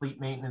local fleet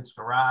maintenance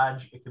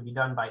garage. It can be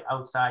done by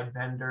outside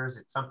vendors.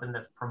 It's something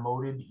that's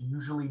promoted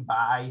usually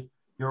by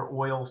your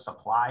oil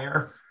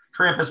supplier.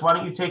 Trampus, why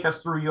don't you take us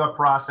through your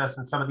process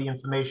and some of the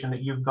information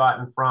that you've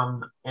gotten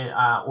from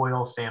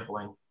oil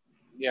sampling?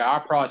 Yeah, our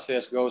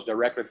process goes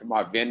directly from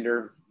our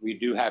vendor. We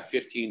do have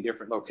 15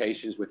 different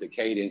locations with the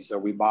cadence, so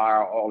we buy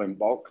our oil in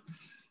bulk.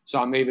 So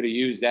I'm able to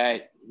use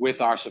that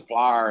with our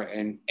supplier,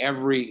 and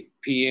every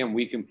PM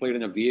we complete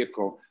in a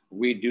vehicle,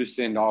 we do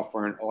send off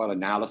for an oil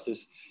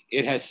analysis.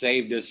 It has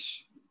saved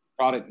us,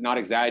 probably not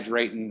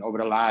exaggerating, over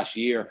the last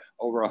year,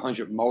 over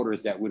 100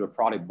 motors that would have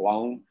probably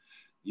blown.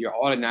 Your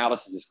oil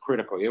analysis is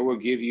critical. It will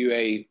give you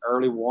a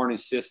early warning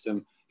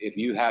system if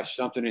you have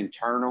something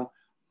internal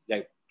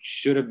that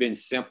should have been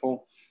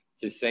simple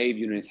to save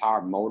you an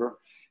entire motor.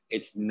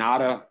 It's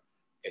not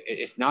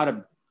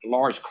a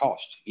large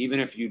cost. Even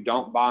if you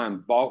don't buy in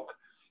bulk,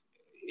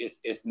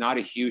 it's not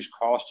a huge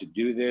cost to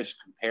do this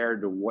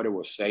compared to what it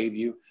will save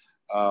you.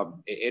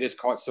 It has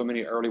caught so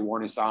many early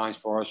warning signs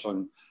for us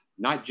on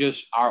not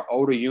just our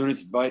older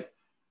units, but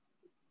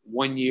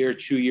 1 year,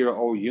 2 year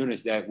old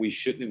units that we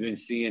shouldn't have been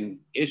seeing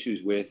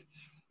issues with.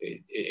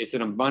 It's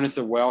an abundance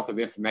of wealth of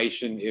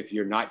information. If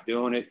you're not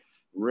doing it,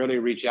 really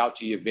reach out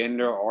to your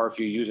vendor, or if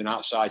you're using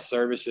outside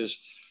services,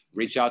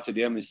 reach out to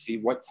them and see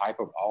what type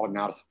of oil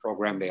analysis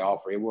program they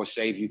offer. It will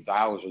save you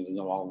thousands in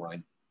the long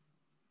run.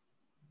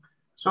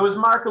 So as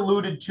Mark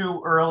alluded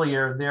to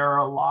earlier, there are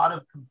a lot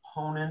of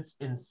components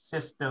and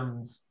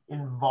systems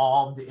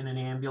involved in an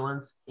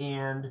ambulance.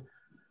 And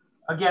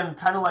again,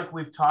 kind of like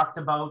we've talked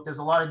about, there's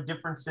a lot of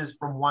differences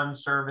from one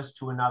service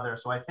to another.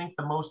 So I think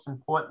the most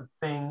important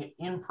thing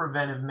in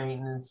preventive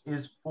maintenance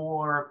is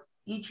for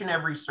each and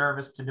every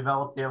service to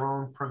develop their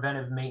own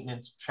preventive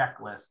maintenance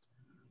checklist.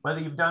 Whether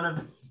you've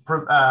done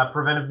a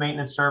preventive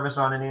maintenance service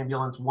on an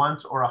ambulance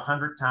once or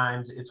 100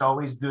 times, it's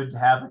always good to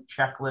have a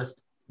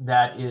checklist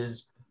that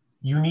is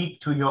unique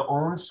to your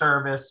own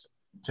service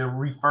to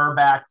refer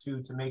back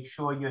to make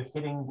sure you're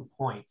hitting the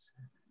points.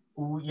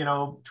 You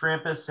know,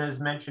 Trampus has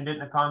mentioned it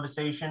in a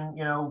conversation,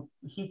 you know,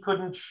 he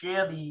couldn't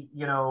share the,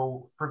 you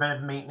know,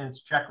 preventive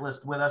maintenance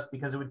checklist with us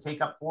because it would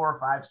take up 4 or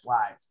 5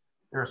 slides.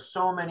 There are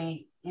so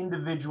many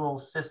individual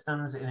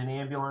systems in an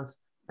ambulance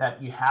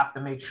that you have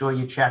to make sure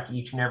you check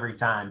each and every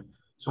time.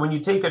 So when you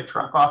take a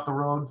truck off the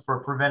road for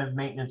a preventive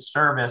maintenance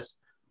service,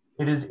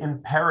 it is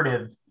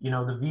imperative, you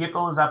know, the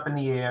vehicle is up in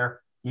the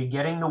air, you're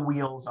getting the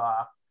wheels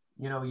off,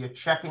 you know, you're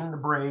checking the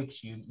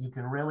brakes, you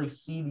can really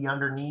see the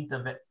underneath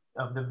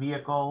of the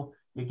vehicle,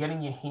 you're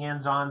getting your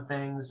hands on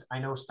things. I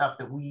know stuff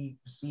that we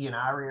see in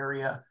our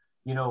area,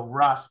 you know,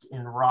 rust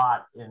and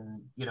rot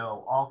and, you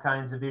know, all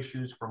kinds of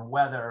issues from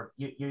weather.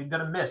 You're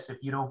going to miss if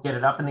you don't get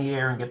it up in the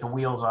air and get the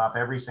wheels off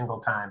every single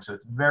time. So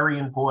it's very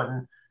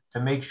important to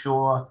make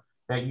sure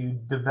that you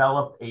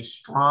develop a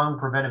strong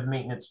preventive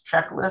maintenance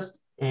checklist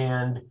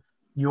and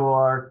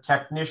your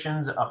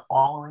technicians are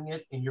following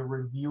it and you're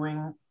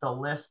reviewing the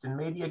list and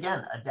maybe,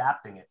 again,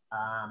 adapting it.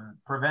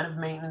 Preventive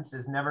maintenance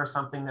is never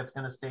something that's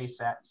going to stay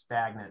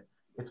stagnant.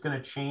 It's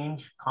going to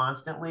change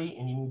constantly,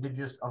 and you need to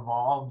just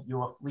evolve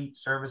your fleet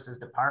services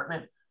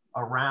department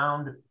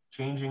around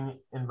changing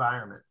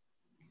environment.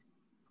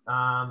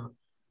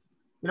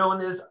 You know,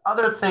 and there's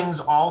other things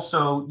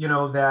also, you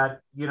know, that,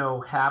 you know,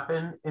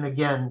 happen. And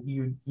again,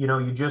 you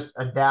just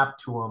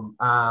adapt to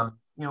them.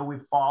 You know,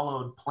 we've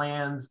followed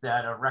plans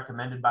that are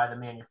recommended by the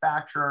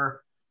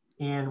manufacturer,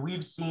 and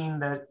we've seen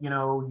that, you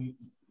know,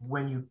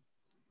 when you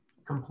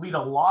complete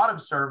a lot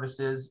of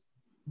services,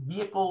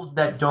 vehicles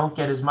that don't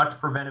get as much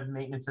preventive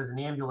maintenance as an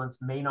ambulance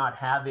may not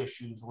have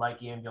issues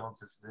like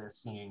ambulances are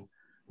seeing.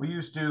 We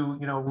used to,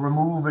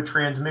 remove a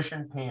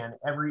transmission pan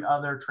every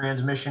other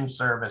transmission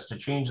service to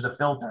change the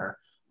filter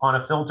on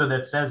a filter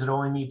that says it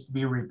only needs to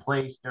be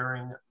replaced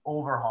during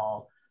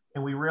overhaul.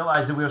 And we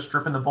realized that we were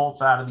stripping the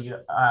bolts out of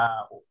the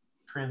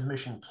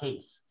transmission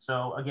case.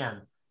 So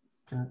again,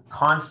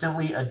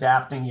 constantly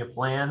adapting your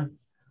plan.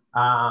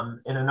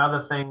 And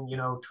another thing,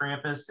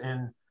 Trampus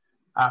and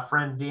our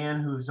friend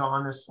Dan, who's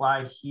on this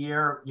slide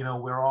here,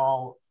 we're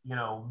all,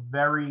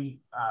 very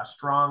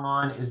strong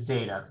on is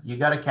data. You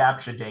got to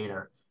capture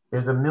data.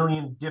 There's a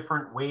million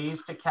different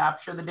ways to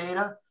capture the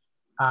data,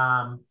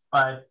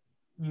 but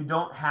you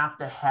don't have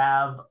to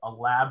have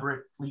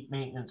elaborate fleet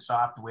maintenance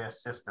software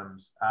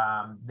systems.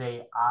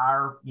 They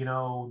are,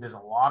 there's a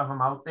lot of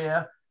them out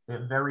there.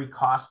 They're very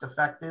cost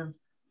effective,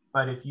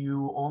 but if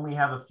you only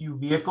have a few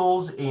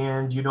vehicles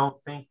and you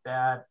don't think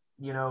that,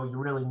 you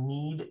really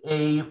need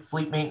a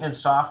fleet maintenance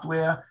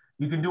software,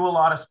 you can do a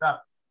lot of stuff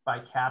by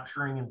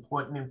capturing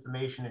important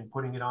information and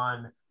putting it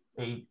on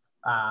a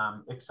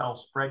Excel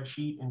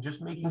spreadsheet and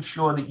just making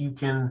sure that you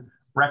can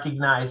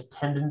recognize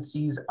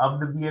tendencies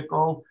of the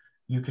vehicle.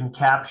 You can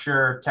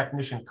capture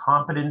technician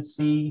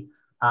competency,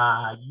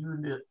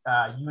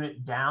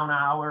 unit down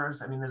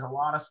hours. I mean, there's a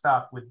lot of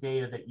stuff with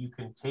data that you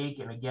can take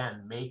and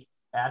again, make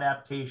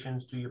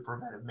adaptations to your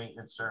preventive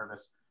maintenance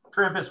service.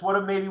 Trampus, what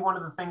are maybe one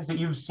of the things that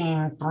you've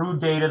seen through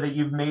data that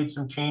you've made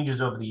some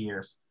changes over the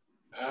years?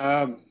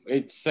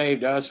 It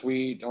saved us.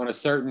 We, on a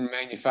certain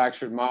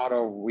manufactured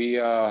model, we,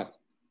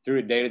 through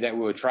the data that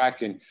we were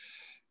tracking,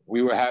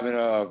 we were having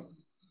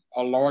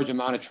a large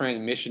amount of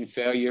transmission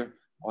failure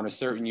on a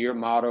certain year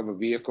model of a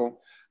vehicle.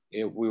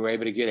 We were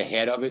able to get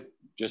ahead of it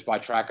just by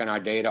tracking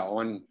our data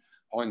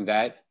on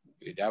that.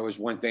 That was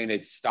one thing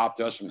that stopped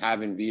us from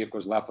having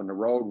vehicles left on the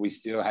road. We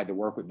still had to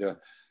work with the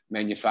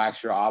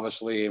manufacturer,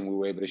 obviously, and we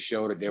were able to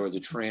show that there was a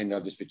trend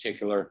of this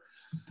particular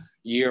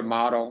year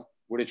model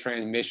with a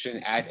transmission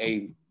at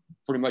a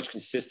pretty much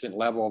consistent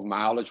level of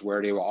mileage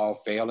where they were all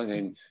failing,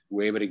 and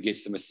we were able to get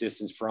some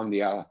assistance from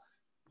the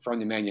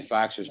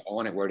manufacturers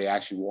on it where they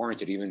actually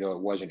warranted, even though it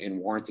wasn't in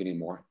warranty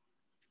anymore.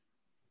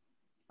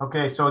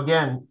 Okay, so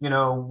again,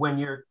 when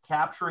you're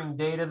capturing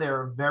data, there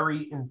are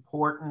very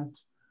important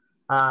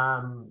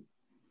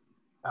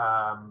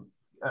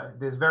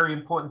there's very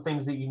important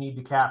things that you need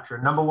to capture.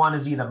 Number one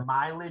is either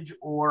mileage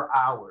or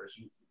hours.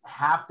 You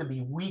have to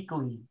be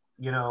weekly,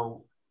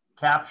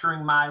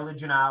 capturing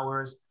mileage and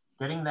hours,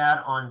 getting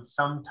that on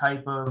some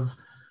type of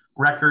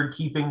record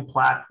keeping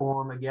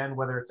platform. Again,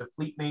 whether it's a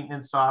fleet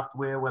maintenance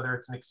software, whether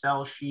it's an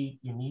Excel sheet,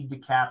 you need to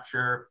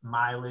capture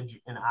mileage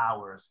and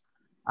hours.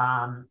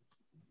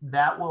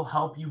 That will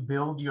help you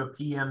build your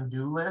PM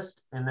do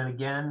list. And then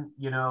again,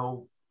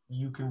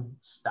 you can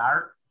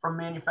start from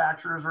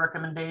manufacturer's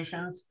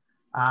recommendations,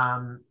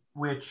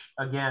 which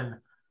again,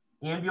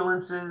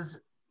 ambulances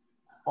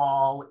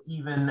fall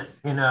even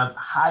in a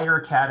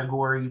higher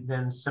category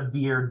than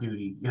severe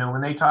duty.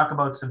 When they talk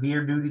about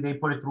severe duty, they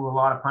put it through a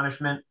lot of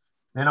punishment.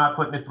 They're not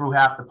putting it through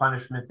half the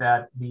punishment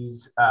that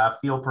these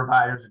field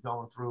providers are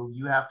going through.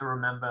 You have to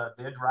remember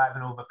they're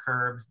driving over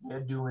curbs. They're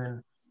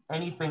doing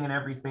anything and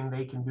everything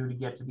they can do to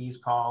get to these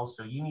calls.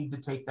 So you need to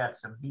take that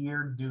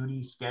severe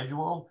duty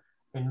schedule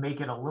and make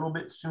it a little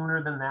bit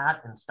sooner than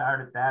that and start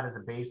at that as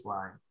a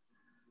baseline.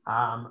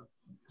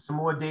 Some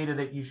more data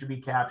that you should be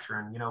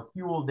capturing,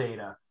 fuel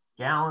data,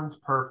 gallons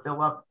per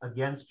fill up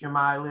against your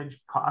mileage,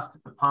 cost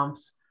at the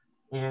pumps,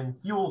 and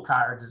fuel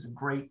cards is a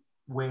great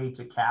way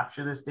to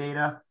capture this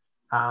data.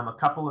 A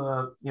couple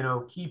of,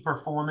 key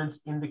performance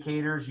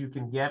indicators you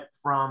can get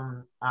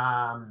from,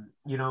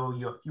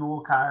 your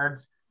fuel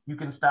cards. You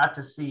can start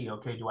to see,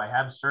 okay, do I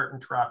have certain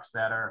trucks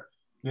that are,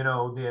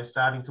 they're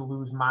starting to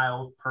lose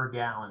miles per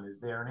gallon? Is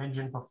there an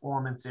engine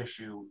performance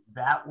issue?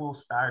 That will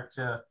start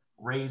to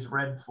raise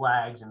red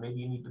flags, and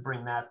maybe you need to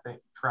bring that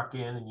truck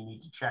in and you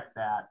need to check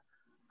that.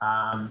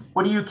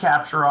 What do you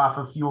capture off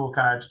of fuel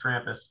cards,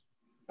 Trampus?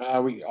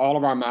 All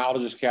of our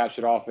mileage is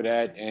captured off of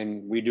that,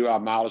 and we do our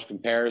mileage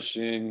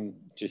comparison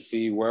to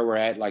see where we're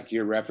at, like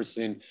you're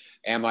referencing.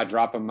 Am I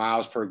dropping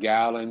miles per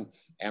gallon?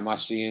 Am I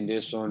seeing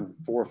this on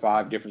 4 or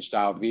 5 different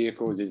style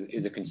vehicles?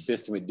 Is it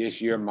consistent with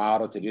this year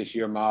model to this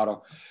year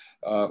model?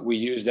 We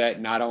use that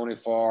not only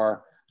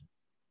for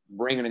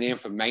bringing it in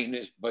for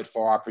maintenance, but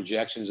for our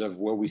projections of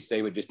where we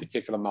stay with this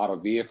particular model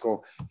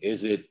vehicle.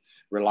 Is it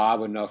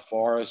reliable enough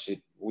for us?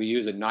 We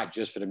use it not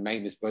just for the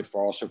maintenance, but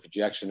for also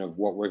projection of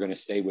what we're going to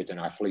stay with in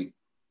our fleet.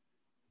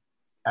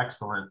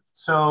 Excellent.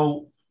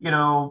 So,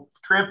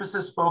 Trampus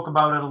has spoke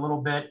about it a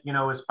little bit,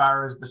 as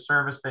far as the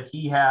service that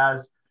he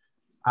has.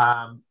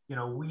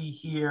 We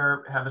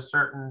here have a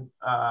certain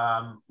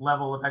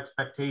level of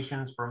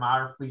expectations from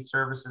our fleet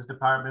services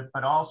department,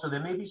 but also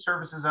there may be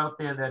services out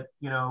there that,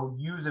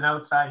 use an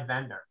outside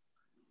vendor.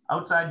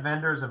 Outside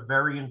vendors are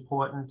very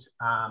important,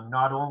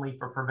 not only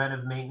for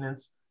preventive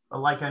maintenance, but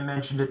like I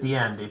mentioned at the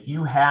end, if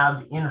you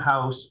have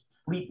in-house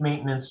fleet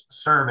maintenance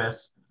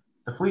service,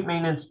 The fleet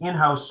maintenance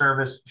in-house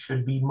service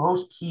should be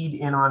most keyed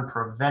in on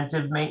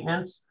preventive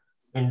maintenance.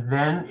 And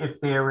then if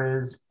there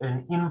is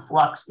an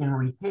influx in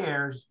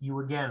repairs, you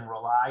again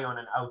rely on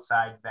an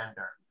outside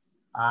vendor.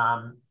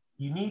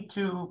 You need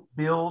to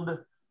build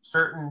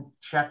certain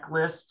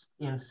checklists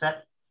and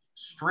set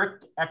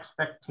strict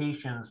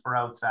expectations for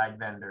outside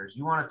vendors.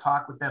 You want to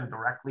talk with them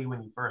directly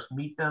when you first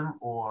meet them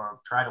or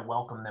try to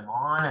welcome them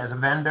on as a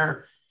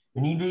vendor.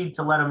 And you need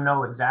to let them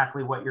know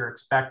exactly what you're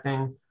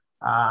expecting.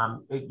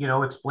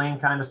 Explain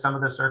kind of some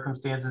of the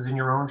circumstances in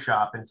your own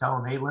shop and tell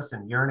them, hey,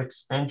 listen, you're an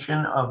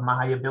extension of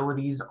my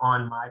abilities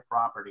on my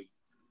property.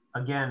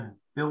 Again,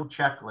 build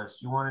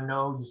checklists. You want to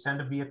know, you send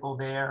a vehicle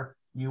there,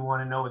 you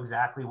want to know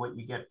exactly what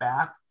you get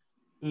back.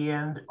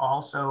 And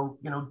also,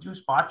 do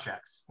spot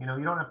checks. You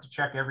don't have to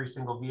check every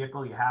single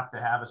vehicle. You have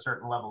to have a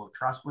certain level of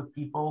trust with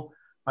people,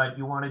 but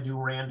you want to do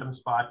random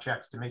spot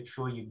checks to make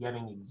sure you're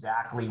getting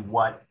exactly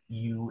what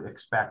you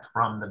expect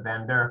from the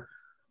vendor.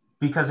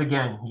 Because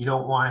again, you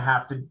don't want to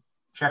have to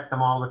check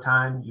them all the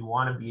time. You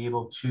want to be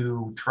able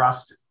to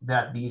trust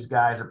that these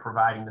guys are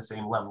providing the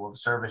same level of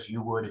service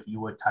you would if you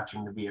were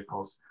touching the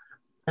vehicles.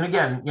 And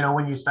again,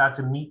 when you start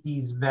to meet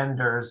these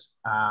vendors,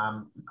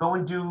 go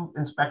and do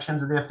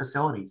inspections of their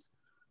facilities.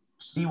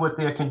 See what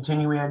their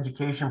continuing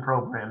education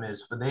program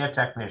is for their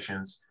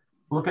technicians.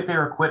 Look at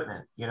their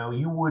equipment.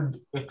 You would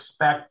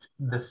expect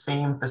the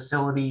same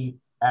facility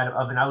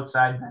of an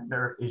outside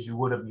vendor as you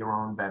would of your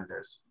own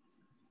vendors.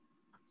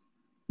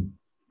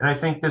 And I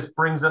think this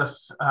brings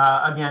us,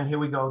 again, here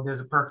we go.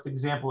 There's a perfect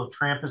example of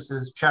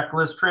Trampus's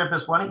checklist.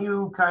 Trampus, why don't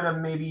you kind of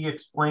maybe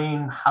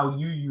explain how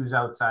you use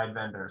outside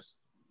vendors?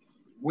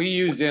 We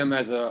use them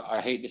as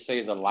I hate to say,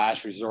 as a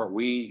last resort.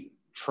 We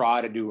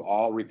try to do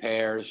all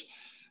repairs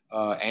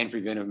and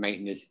preventive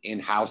maintenance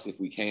in-house if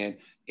we can.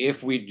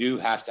 If we do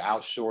have to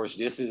outsource,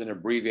 this is an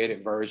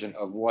abbreviated version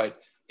of what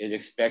is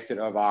expected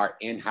of our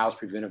in-house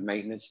preventive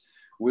maintenance.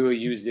 We will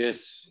use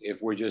this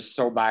if we're just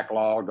so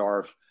backlogged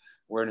or if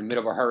we're in the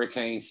middle of a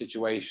hurricane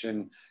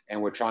situation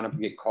and we're trying to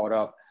get caught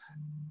up.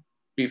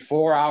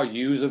 Before I'll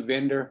use a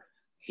vendor,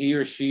 he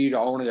or she, the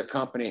owner of the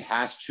company,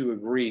 has to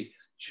agree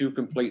to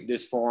complete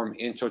this form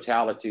in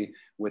totality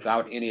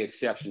without any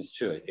exceptions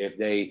to it. If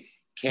they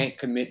can't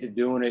commit to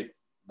doing it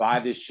by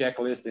this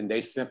checklist, then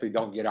they simply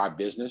don't get our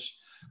business.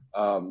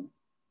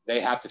 They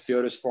have to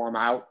fill this form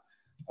out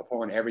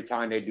upon every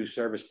time they do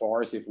service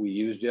for us if we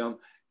use them,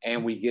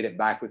 and we get it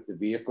back with the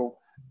vehicle.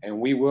 And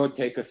we will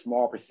take a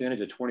small percentage,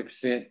 a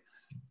 20%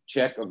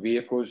 check of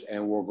vehicles,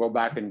 and we'll go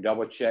back and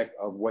double check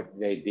of what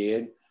they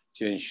did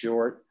to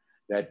ensure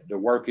that the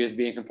work is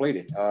being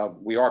completed.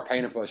 We are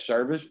paying for a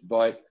service,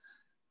 but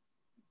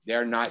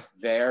they're not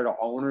there. The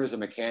owners, a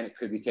mechanic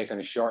could be taking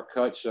a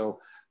shortcut. So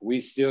we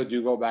still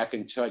do go back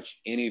and touch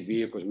any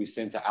vehicles we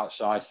send to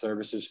outside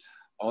services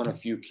on a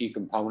few key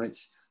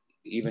components,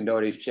 even though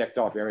they've checked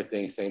off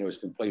everything saying it was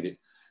completed.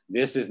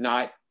 This is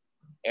not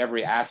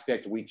every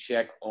aspect we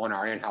check on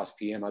our in-house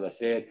PM. As I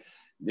said,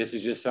 this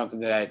is just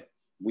something that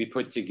we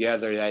put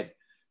together that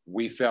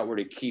we felt were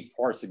the key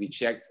parts to be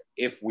checked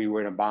if we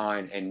were in a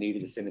bind and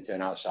needed to send it to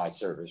an outside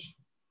service.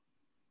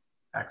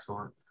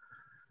 Excellent.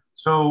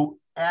 So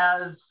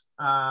as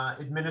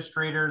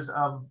administrators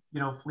of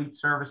fleet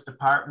service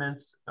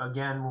departments,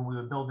 again, when we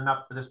were building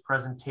up for this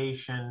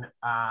presentation,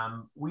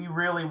 we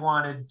really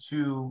wanted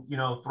to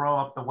throw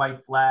up the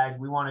white flag.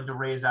 We wanted to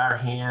raise our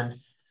hand.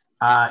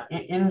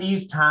 In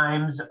these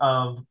times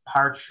of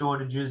part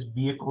shortages,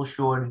 vehicles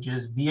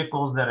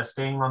that are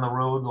staying on the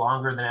road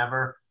longer than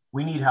ever,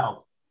 we need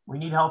help. We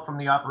need help from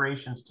the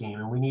operations team,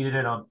 and we need it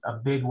in a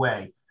big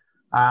way.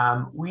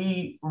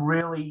 We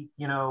really,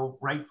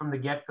 right from the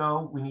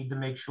get-go, we need to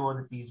make sure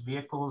that these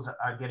vehicles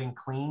are getting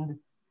cleaned,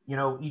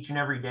 each and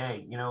every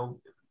day.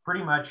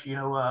 Pretty much,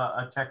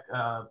 a tech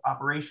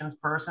operations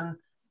person,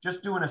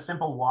 just doing a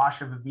simple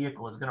wash of a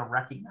vehicle is going to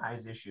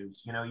recognize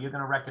issues. You're going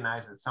to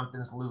recognize that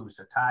something's loose,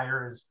 a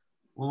tire is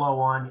low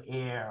on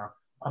air,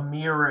 a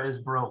mirror is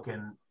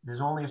broken. There's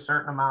only a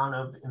certain amount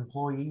of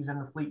employees in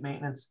the fleet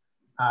maintenance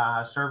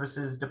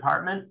services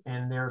department,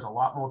 and there's a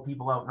lot more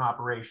people out in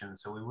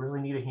operations. So we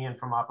really need a hand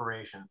from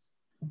operations.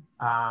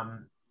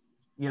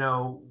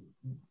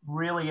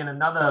 Really, and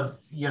another,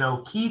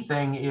 key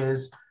thing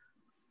is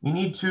you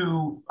need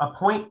to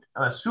appoint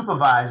a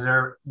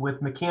supervisor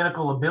with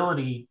mechanical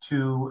ability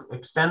to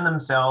extend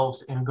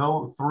themselves and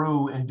go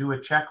through and do a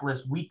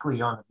checklist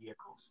weekly on the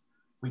vehicles.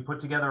 We put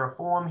together a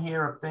form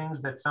here of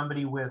things that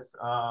somebody with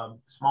a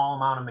small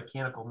amount of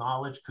mechanical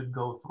knowledge could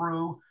go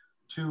through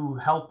to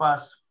help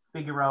us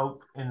figure out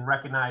and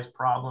recognize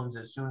problems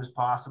as soon as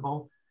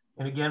possible.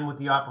 And again, with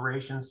the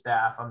operations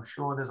staff, I'm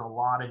sure there's a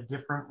lot of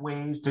different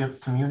ways to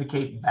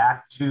communicate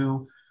back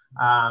to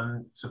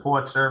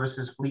support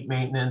services, fleet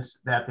maintenance,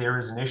 that there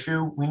is an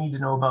issue. We need to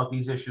know about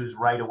these issues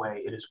right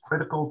away. It is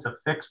critical to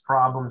fix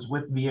problems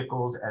with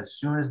vehicles as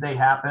soon as they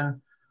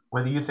happen.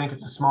 Whether you think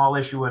it's a small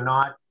issue or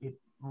not, it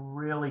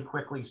really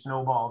quickly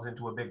snowballs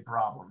into a big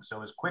problem.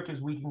 So as quick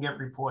as we can get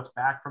reports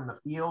back from the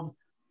field,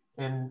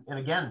 and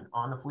again,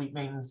 on the fleet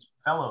maintenance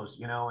fellows,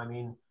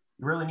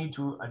 You really need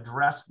to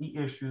address the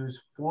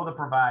issues for the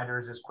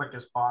providers as quick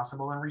as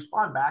possible and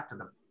respond back to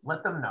them.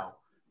 Let them know.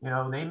 You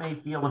know, they may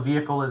feel a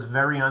vehicle is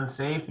very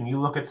unsafe, and you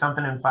look at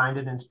something and find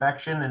an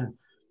inspection and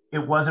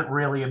it wasn't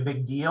really a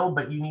big deal,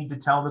 but you need to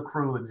tell the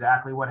crew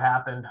exactly what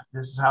happened.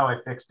 This is how I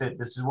fixed it.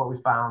 This is what we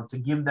found, to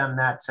give them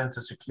that sense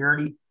of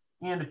security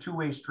and a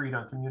two-way street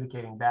on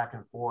communicating back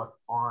and forth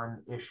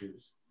on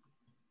issues.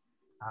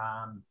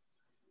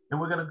 And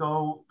we're going to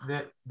go,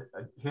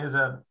 here's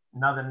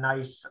another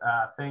nice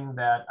thing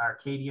that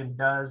Arcadian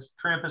does.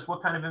 Trampus,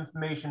 what kind of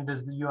information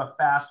does your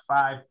Fast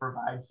 5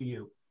 provide for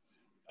you?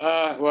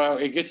 Well,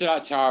 it gets it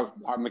out to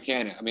our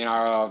mechanic. I mean,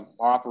 our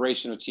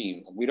operational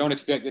team. We don't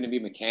expect them to be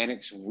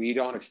mechanics. We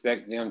don't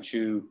expect them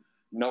to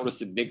notice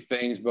the big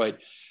things, but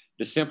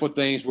the simple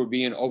things were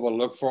being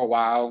overlooked for a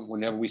while.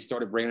 Whenever we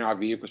started bringing our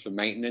vehicles for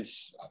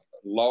maintenance,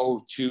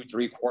 low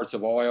 2-3 quarts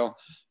of oil,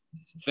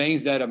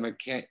 things that a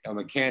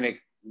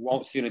mechanic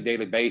won't see on a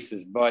daily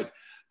basis, but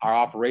our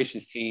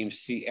operations team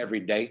see every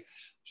day.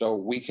 So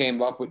we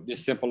came up with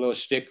this simple little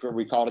sticker.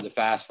 We call it the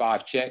Fast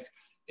 5 check.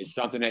 It's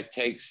something that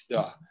takes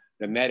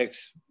the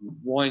medics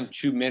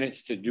 1-2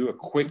 minutes to do a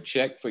quick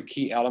check for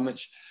key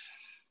elements.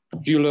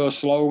 A few little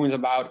slogans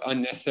about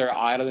unnecessary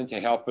idling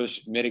to help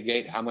us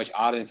mitigate how much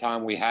idling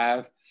time we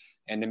have,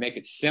 and to make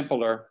it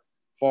simpler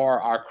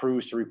for our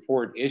crews to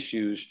report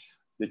issues.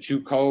 The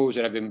 2 codes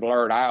that have been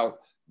blurred out,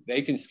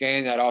 they can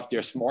scan that off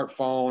their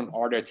smartphone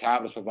or their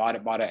tablets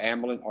provided by the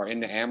ambulance or in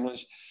the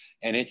ambulance,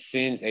 and it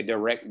sends a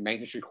direct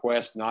maintenance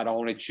request not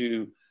only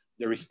to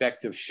the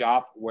respective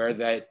shop where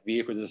that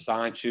vehicle is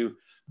assigned to,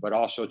 but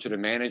also to the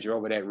manager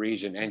over that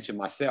region and to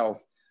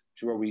myself,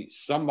 to where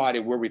somebody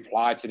will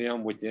reply to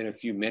them within a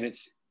few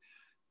minutes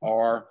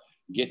or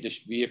get this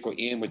vehicle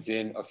in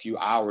within a few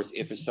hours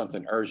if it's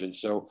something urgent.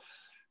 So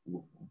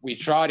we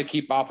try to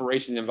keep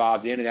operations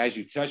involved in it. As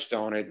you touched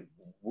on it,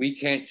 we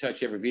can't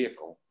touch every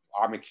vehicle.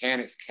 Our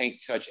mechanics can't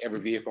touch every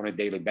vehicle on a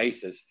daily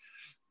basis.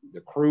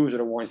 The crews are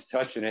the ones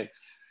touching it.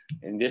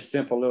 And this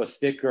simple little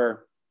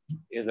sticker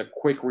is a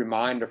quick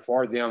reminder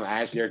for them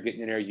as they're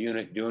getting in their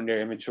unit, doing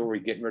their inventory,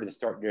 getting ready to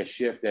start their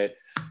shift, that,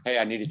 hey,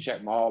 I need to check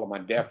all of my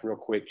def real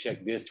quick,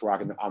 check this to where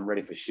I'm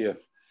ready for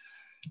shift.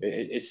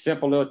 It's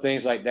simple little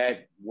things like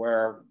that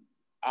where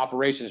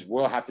operations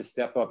will have to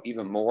step up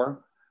even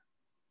more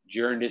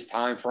during this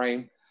time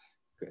frame,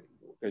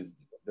 because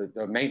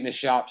the maintenance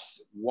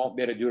shops won't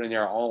be able to do it on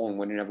their own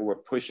whenever we're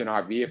pushing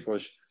our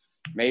vehicles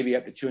maybe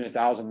up to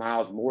 200,000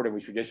 miles more than we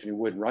traditionally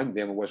would run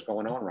them, and what's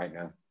going on right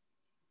now.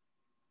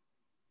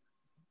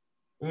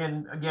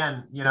 And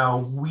again, you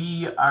know,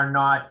 we are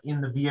not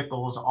in the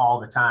vehicles all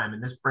the time.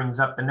 And this brings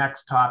up the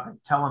next topic,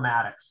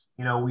 telematics.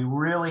 You know,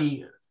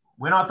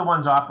 we're not the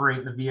ones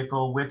operating the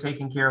vehicle. We're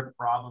taking care of the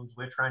problems.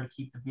 We're trying to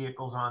keep the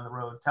vehicles on the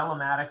road.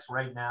 Telematics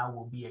right now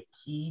will be a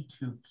key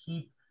to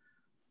keep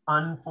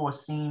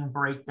unforeseen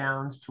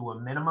breakdowns to a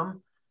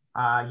minimum.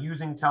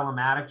 Using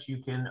telematics, you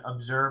can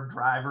observe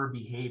driver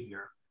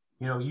behavior.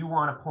 You know, you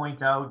want to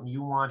point out and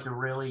you want to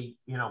really,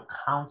 you know,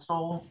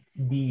 counsel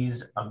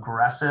these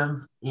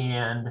aggressive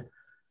and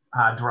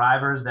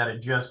drivers that are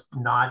just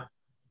not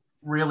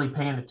really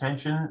paying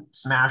attention,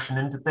 smashing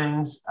into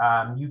things.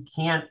 You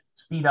can't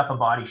speed up a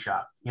body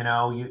shop. You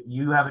know,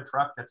 you have a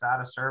truck that's out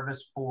of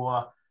service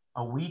for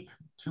a week,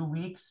 2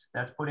 weeks,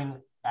 that's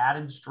putting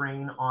added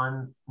strain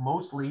on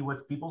mostly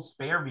with people's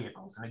spare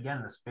vehicles. And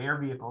again, the spare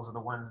vehicles are the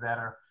ones that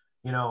are,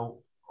 you know,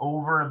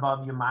 over and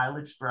above your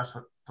mileage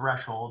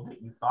threshold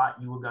that you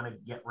thought you were going to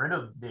get rid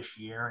of this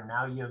year, and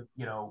now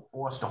you know,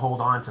 forced to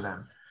hold on to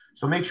them.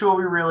 So make sure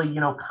we really,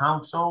 you know,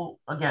 counsel.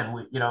 Again,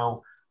 you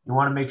know, you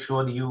want to make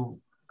sure that you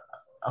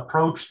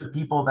approach the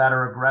people that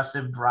are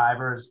aggressive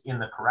drivers in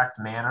the correct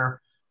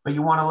manner, but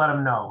you want to let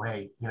them know,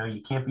 hey, you know,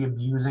 you can't be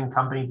abusing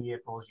company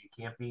vehicles. You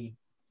can't be,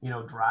 you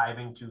know,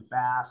 driving too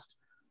fast.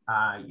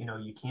 You know,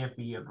 you can't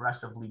be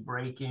aggressively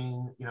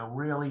braking. You know,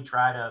 really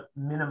try to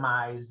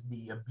minimize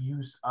the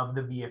abuse of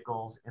the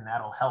vehicles, and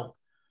that'll help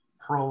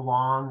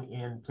prolong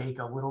and take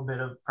a little bit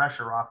of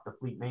pressure off the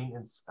fleet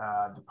maintenance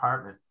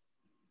department.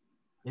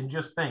 And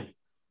just think,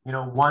 you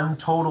know, one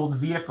totaled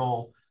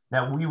vehicle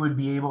that we would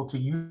be able to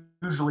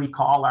usually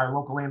call our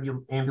local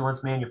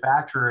ambulance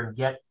manufacturer and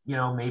get, you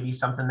know, maybe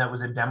something that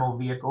was a demo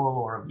vehicle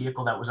or a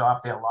vehicle that was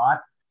off their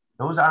lot.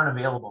 Those aren't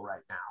available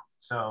right now.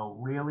 So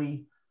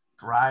really,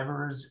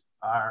 drivers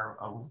are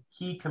a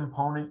key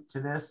component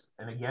to this.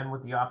 And again,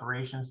 with the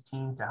operations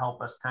team to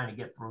help us kind of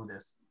get through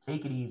this.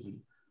 Take it easy.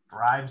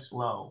 Drive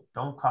slow.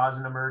 Don't cause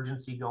an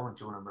emergency, go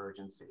into an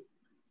emergency.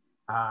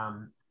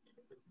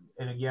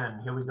 And again,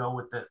 here we go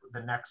with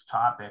the next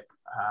topic,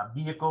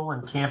 vehicle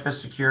and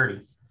campus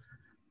security.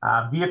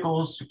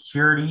 Vehicle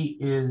security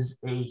is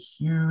a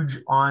huge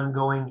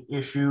ongoing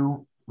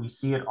issue. We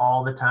see it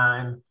all the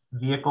time.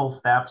 Vehicle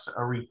thefts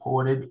are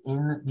reported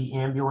in the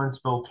ambulance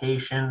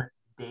vocation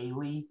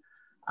daily.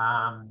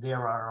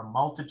 There are a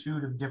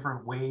multitude of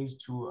different ways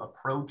to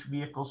approach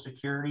vehicle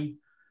security.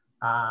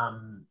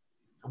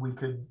 We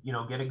could, you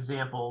know, get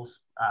examples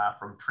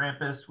from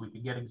Trampus. We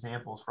could get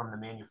examples from the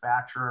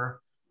manufacturer.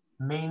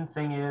 Main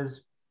thing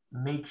is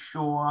make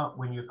sure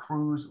when your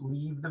crews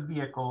leave the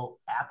vehicle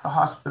at the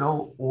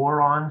hospital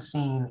or on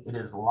scene, it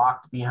is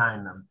locked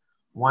behind them.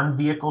 One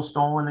vehicle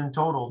stolen and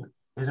totaled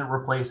isn't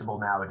replaceable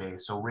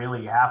nowadays. So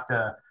really you have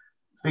to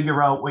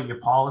figure out what your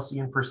policy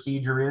and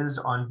procedure is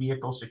on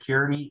vehicle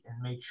security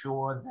and make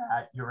sure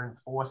that you're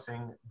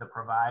enforcing the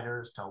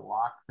providers to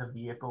lock the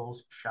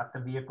vehicles, shut the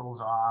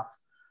vehicles off.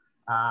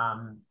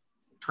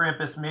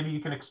 Trampus, maybe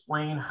you can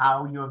explain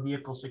how your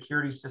vehicle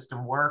security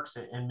system works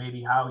and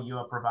maybe how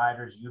your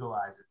providers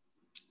utilize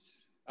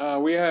it.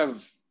 We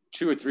have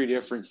 2 or 3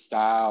 different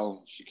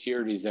style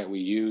securities that we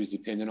use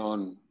depending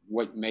on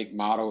what make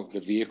model the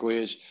vehicle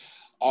is.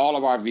 All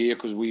of our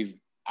vehicles we've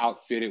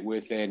outfitted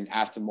with an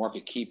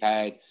aftermarket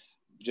keypad.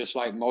 Just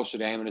like most of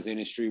the ambulance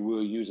industry, we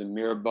were using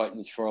mirror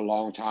buttons for a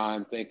long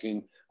time,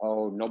 thinking,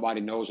 oh, nobody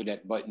knows what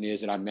that button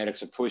is that our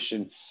medics are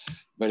pushing,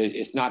 but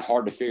it's not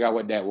hard to figure out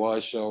what that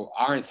was. So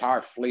our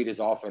entire fleet is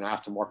off an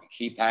aftermarket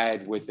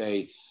keypad with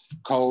a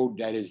code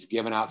that is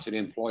given out to the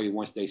employee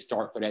once they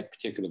start for that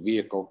particular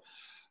vehicle.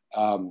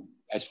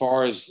 As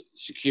far as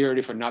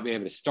security for not being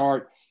able to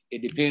start,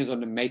 it depends on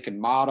the make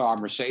and model. Our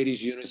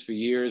Mercedes units for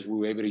years, we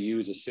were able to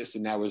use a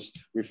system that was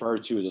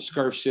referred to as a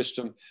SCURF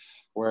system,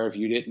 where if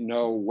you didn't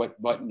know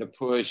what button to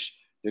push,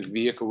 the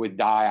vehicle would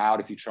die out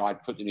if you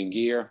tried putting it in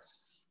gear.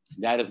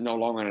 That is no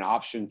longer an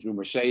option through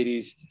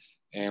Mercedes.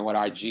 And with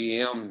our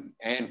GM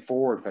and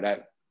Ford for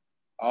that,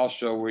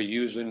 also we're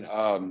using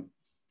a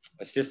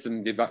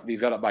system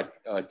developed by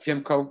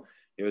Timco.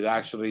 It was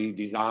actually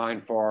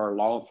designed for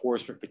law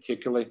enforcement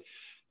particularly.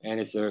 And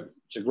it's a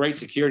great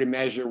security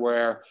measure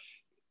where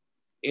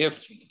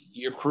if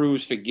your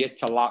crews forget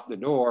to lock the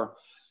door,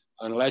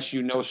 unless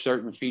you know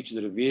certain features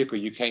of the vehicle,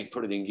 you can't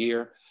put it in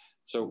gear.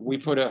 So we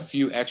put a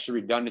few extra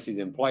redundancies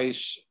in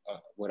place.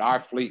 With our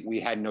fleet, we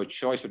had no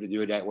choice but to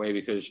do it that way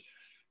because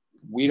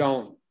we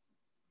don't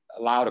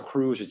allow the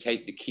crews to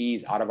take the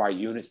keys out of our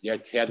units. They're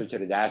tethered to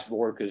the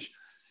dashboard because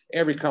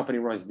every company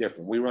runs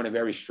different. We run a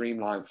very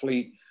streamlined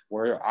fleet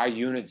where our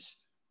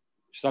units,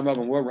 some of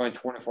them will run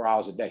 24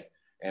 hours a day,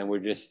 and we're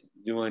just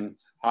doing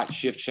hot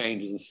shift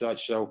changes and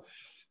such. So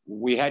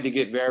we had to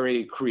get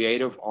very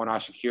creative on our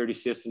security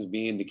systems,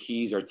 being the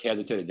keys are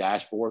tethered to the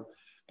dashboard.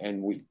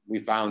 And we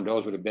found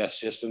those were the best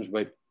systems,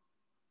 but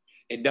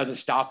it doesn't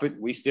stop it.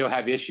 We still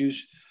have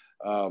issues.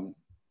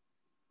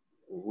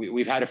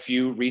 We've had a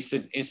few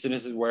recent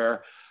incidences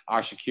where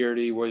our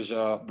security was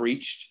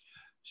breached.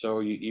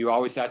 So you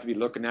always have to be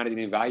looking at it and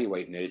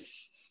evaluating it.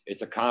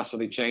 It's a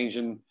constantly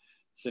changing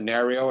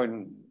scenario,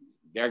 and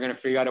they're going to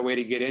figure out a way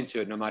to get into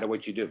it no matter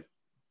what you do.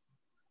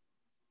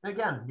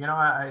 Again,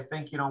 I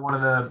think, one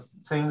of the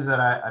things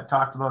that I've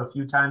talked about a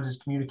few times is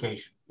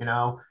communication,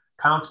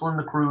 counseling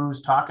the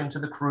crews, talking to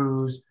the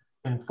crews,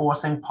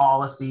 enforcing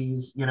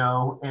policies,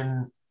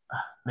 and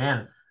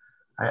man,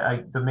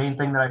 the main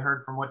thing that I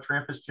heard from what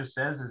Trampus just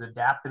says is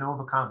adapt and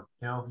overcome.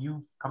 If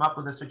you come up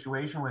with a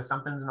situation where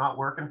something's not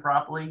working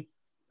properly,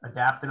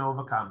 adapt and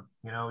overcome.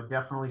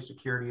 Definitely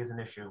security is an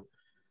issue.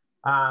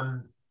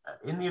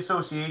 In the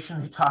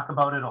association, they talk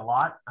about it a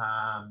lot.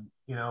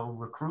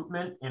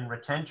 Recruitment and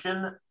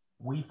retention,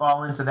 we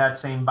fall into that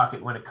same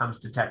bucket when it comes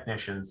to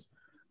technicians.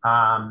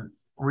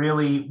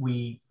 Really,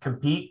 we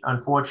compete,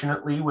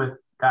 unfortunately, with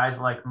guys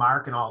like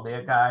Mark and all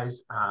their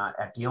guys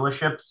at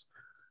dealerships.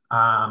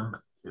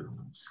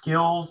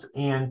 Skills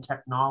and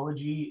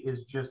technology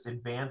is just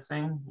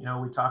advancing.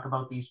 We talk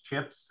about these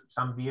chips.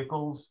 Some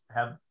vehicles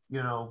have,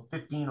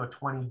 15 or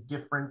 20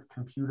 different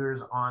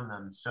computers on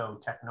them. So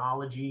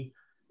technology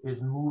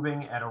is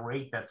moving at a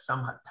rate that's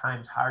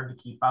sometimes hard to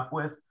keep up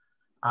with.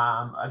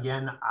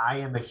 Again, I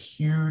am a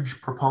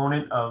huge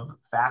proponent of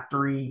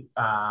factory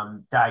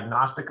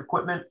diagnostic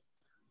equipment.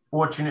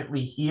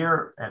 Fortunately,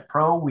 here at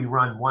Pro, we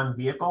run one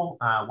vehicle,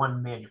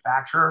 one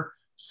manufacturer.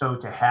 So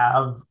to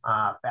have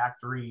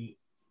factory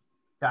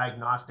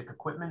diagnostic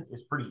equipment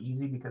is pretty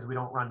easy because we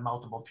don't run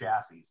multiple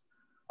chassis.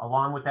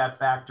 Along with that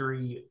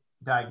factory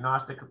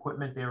diagnostic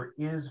equipment, there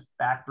is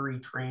factory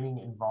training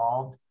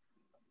involved.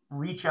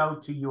 Reach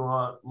out to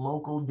your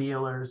local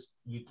dealers.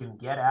 You can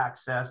get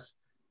access.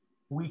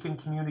 We can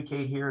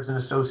communicate here as an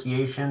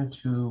association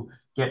to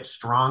get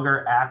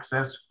stronger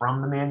access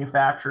from the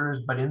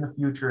manufacturers, but in the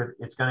future,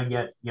 it's going to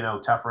get,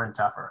 tougher and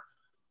tougher.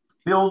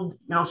 Build,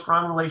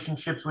 strong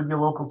relationships with your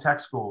local tech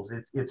schools.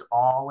 It's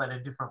all at a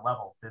different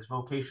level. There's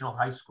vocational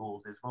high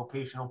schools. There's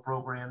vocational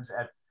programs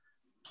at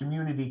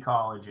community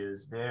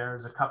colleges.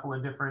 There's a couple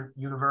of different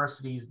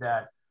universities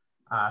that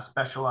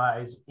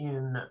specialize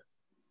in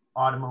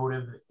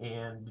automotive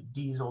and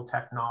diesel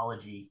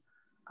technology.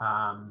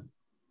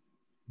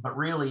 But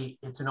really,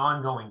 it's an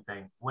ongoing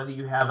thing. Whether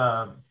you have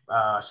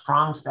a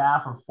strong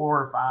staff of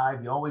 4 or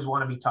 5, you always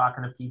want to be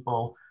talking to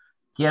people,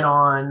 get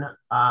on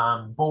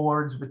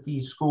boards with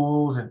these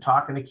schools and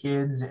talking to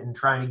kids and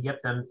trying to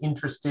get them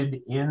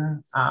interested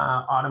in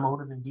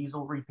automotive and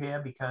diesel repair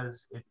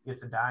because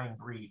it's a dying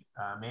breed.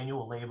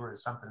 Manual labor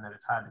is something that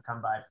it's hard to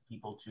come by for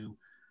people to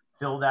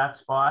fill that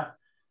spot.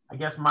 I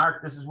guess,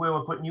 Mark, this is where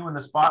we're putting you in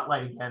the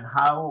spotlight again.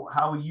 How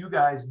are you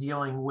guys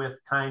dealing with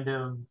kind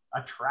of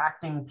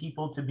attracting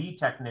people to be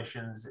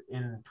technicians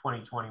in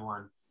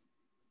 2021?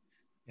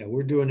 Yeah,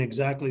 we're doing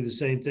exactly the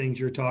same things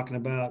you're talking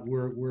about.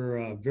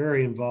 We're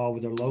very involved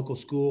with our local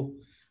school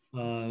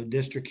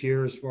district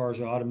here as far as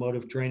the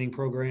automotive training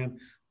program.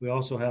 We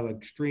also have an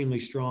extremely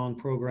strong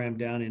program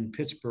down in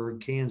Pittsburgh,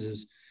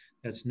 Kansas,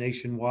 that's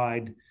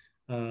nationwide,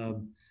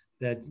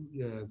 that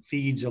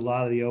feeds a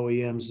lot of the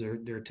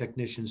OEMs, their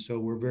technicians. So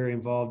we're very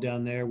involved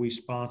down there. We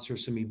sponsor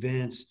some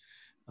events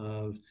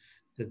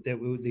that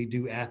they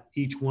do at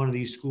each one of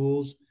these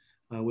schools.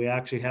 We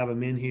actually have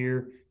them in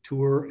here,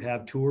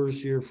 have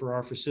tours here for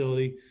our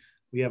facility.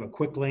 We have a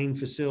quick lane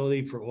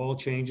facility for oil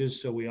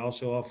changes. So we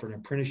also offer an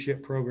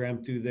apprenticeship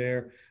program through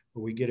there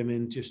where we get them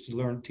in just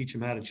to teach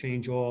them how to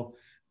change oil,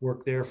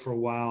 work there for a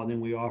while. And then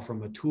we offer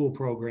them a tool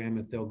program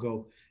if they'll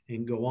go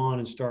on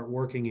and start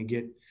working and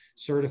get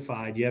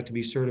certified. You have to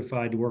be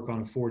certified to work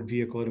on a Ford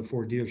vehicle at a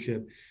Ford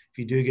dealership. If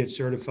you do get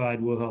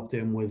certified, we'll help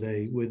them with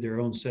their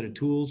own set of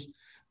tools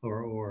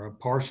or a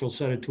partial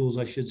set of tools,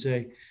 I should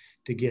say,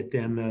 to get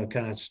them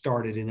kind of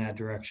started in that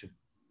direction.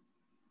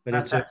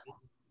 But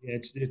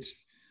it's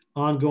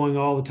ongoing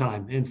all the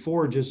time. And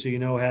Ford, just so you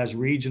know, has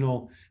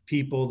regional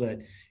people that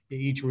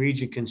each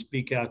region can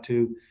speak out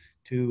to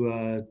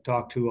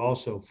talk to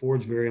also.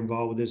 Ford's very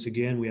involved with this.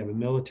 Again, we have a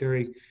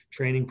military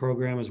training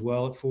program as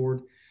well at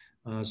Ford.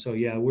 So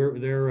yeah,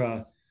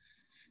 they're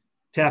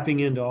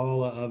tapping into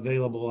all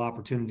available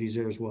opportunities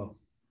there as well.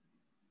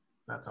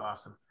 That's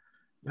awesome.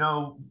 You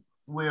know,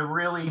 we're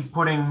really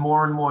putting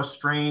more and more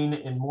strain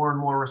and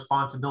more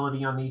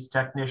responsibility on these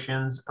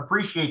technicians.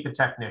 Appreciate the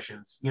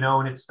technicians, you know,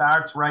 and it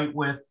starts right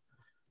with,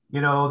 you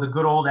know, the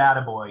good old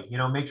attaboy. You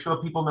know, make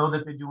sure people know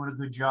that they're doing a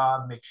good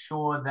job. Make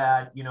sure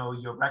that, you know,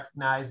 you're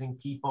recognizing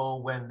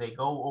people when they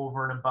go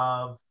over and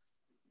above.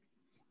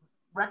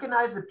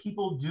 Recognize that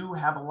people do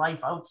have a life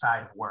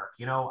outside of work.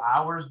 You know,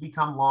 hours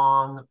become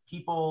long.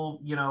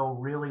 People, you know,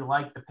 really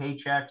like the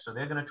paycheck, so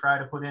they're going to try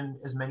to put in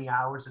as many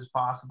hours as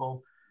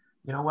possible.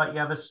 You know what, you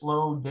have a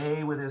slow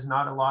day where there's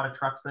not a lot of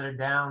trucks that are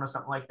down or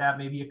something like that.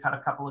 Maybe you cut a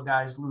couple of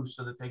guys loose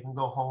so that they can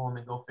go home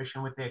and go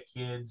fishing with their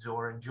kids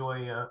or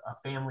enjoy a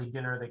family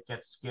dinner that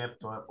gets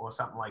skipped or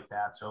something like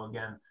that. So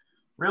again,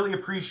 really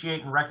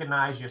appreciate and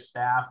recognize your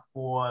staff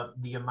for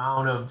the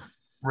amount of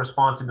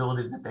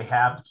responsibility that they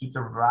have to keep the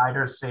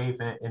riders safe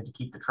and to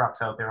keep the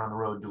trucks out there on the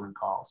road doing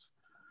calls.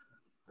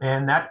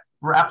 And that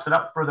wraps it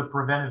up for the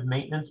preventive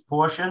maintenance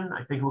portion.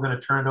 I think we're going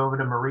to turn it over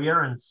to Maria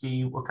and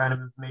see what kind of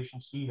information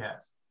she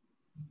has.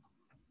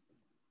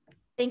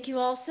 Thank you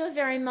all so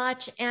very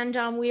much. And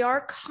we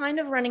are kind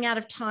of running out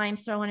of time,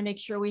 so I want to make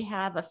sure we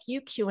have a few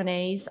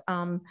Q&As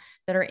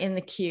that are in the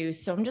queue.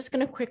 So I'm just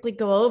going to quickly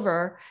go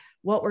over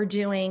what we're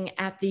doing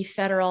at the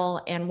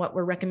federal and what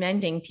we're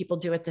recommending people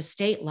do at the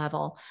state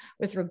level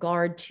with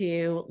regard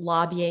to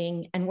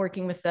lobbying and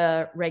working with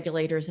the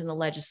regulators and the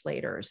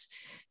legislators.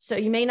 So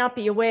you may not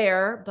be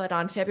aware, but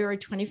on February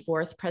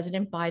 24th,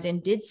 President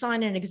Biden did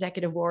sign an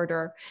executive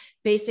order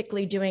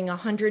basically doing a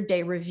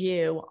 100-day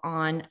review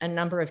on a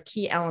number of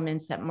key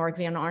elements that Mark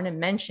Van Arnhem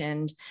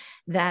mentioned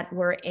that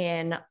were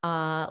in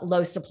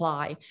low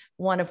supply,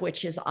 one of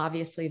which is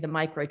obviously the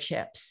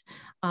microchips.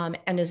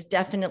 And is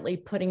definitely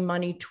putting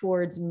money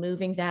towards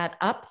moving that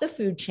up the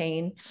food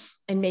chain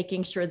and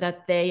making sure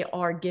that they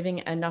are giving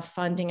enough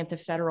funding at the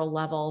federal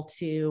level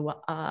to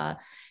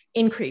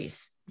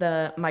increase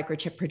the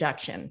microchip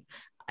production.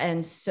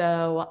 And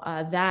so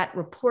that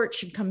report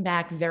should come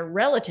back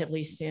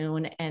relatively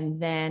soon. And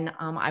then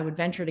I would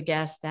venture to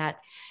guess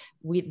that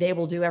they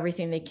will do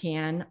everything they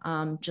can,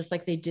 just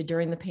like they did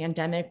during the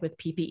pandemic with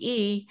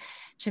PPE,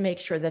 to make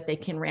sure that they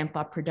can ramp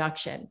up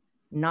production.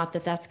 Not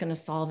that that's going to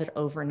solve it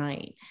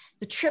overnight.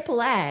 The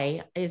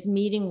AAA is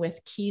meeting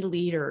with key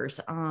leaders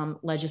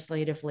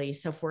legislatively.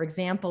 So for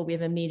example, we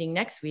have a meeting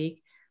next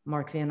week.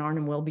 Mark Van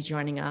Arnhem will be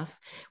joining us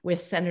with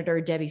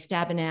Senator Debbie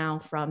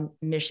Stabenow from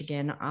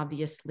Michigan,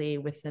 obviously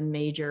with the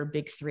major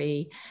big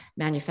three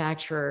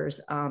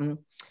manufacturers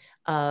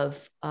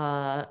of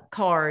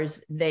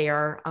cars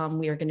there.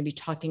 We are going to be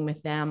talking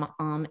with them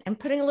and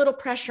putting a little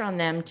pressure on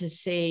them to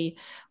see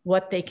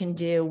what they can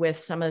do with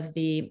some of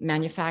the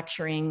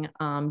manufacturing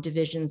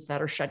divisions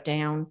that are shut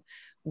down,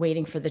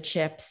 waiting for the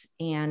chips.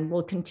 And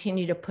we'll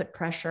continue to put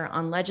pressure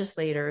on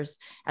legislators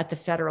at the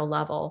federal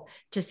level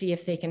to see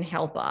if they can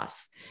help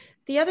us.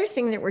 The other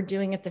thing that we're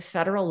doing at the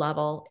federal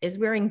level is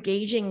we're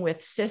engaging with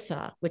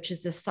CISA, which is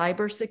the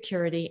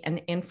Cybersecurity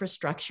and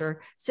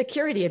Infrastructure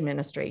Security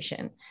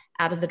Administration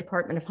out of the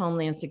Department of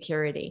Homeland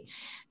Security.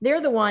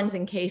 They're the ones,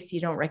 in case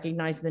you don't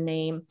recognize the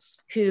name,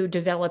 who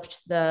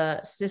developed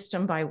the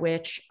system by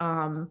which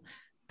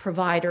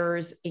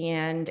providers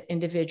and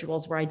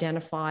individuals were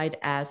identified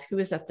as who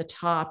is at the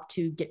top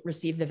to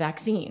receive the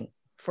vaccine,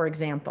 for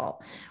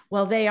example.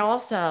 Well, they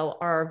also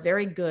are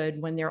very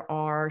good when there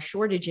are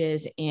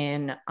shortages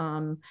in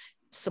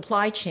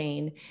supply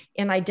chain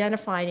in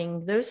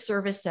identifying those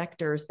service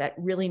sectors that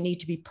really need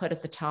to be put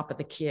at the top of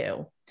the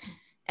queue.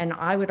 And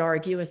I would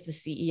argue, as the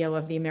CEO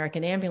of the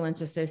American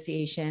Ambulance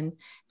Association,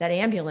 that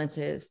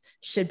ambulances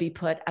should be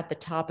put at the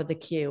top of the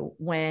queue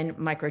when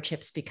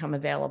microchips become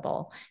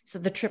available. So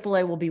the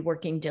AAA will be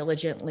working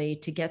diligently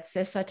to get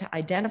CISA to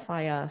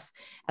identify us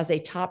as a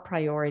top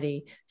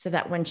priority so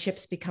that when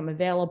chips become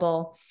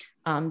available,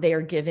 they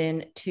are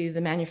given to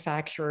the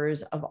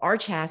manufacturers of our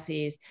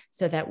chassis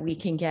so that we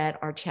can get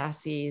our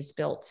chassis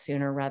built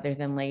sooner rather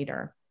than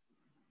later.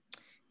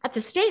 At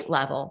the state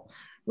level,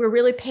 we're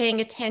really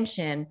paying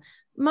attention,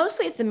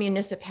 mostly at the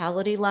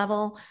municipality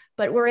level,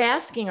 but we're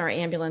asking our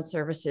ambulance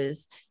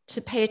services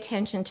to pay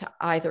attention to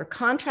either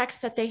contracts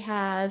that they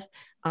have,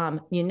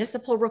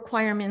 municipal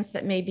requirements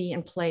that may be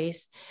in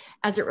place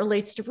as it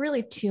relates to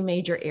really two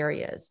major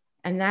areas.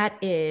 And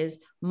that is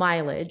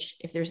mileage,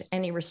 if there's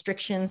any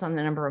restrictions on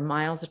the number of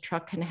miles a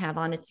truck can have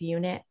on its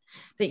unit,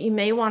 that you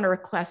may want to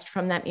request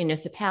from that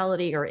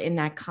municipality or in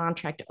that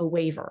contract a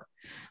waiver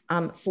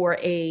for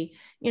a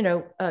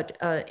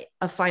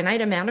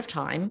finite amount of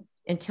time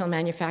until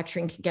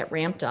manufacturing can get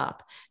ramped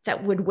up,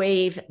 that would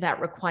waive that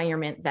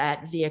requirement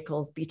that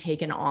vehicles be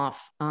taken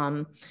off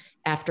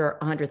after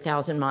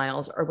 100,000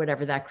 miles or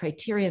whatever that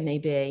criteria may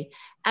be,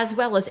 as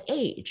well as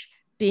age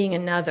being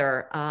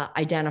another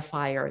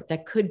identifier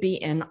that could be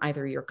in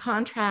either your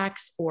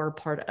contracts or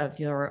part of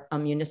your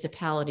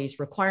municipality's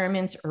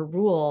requirements or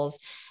rules.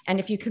 And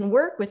if you can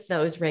work with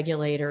those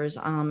regulators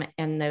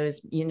and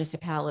those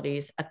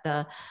municipalities at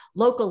the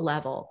local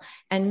level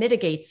and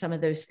mitigate some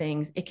of those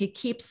things, it could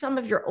keep some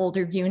of your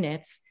older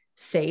units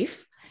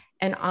safe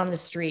and on the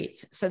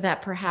streets so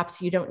that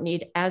perhaps you don't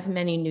need as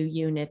many new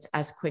units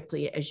as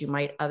quickly as you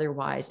might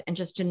otherwise, and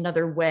just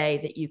another way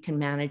that you can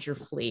manage your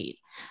fleet.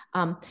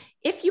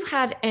 If you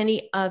have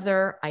any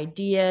other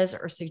ideas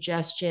or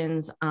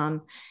suggestions,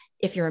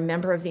 if you're a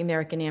member of the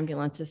American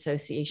Ambulance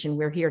Association,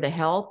 we're here to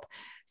help.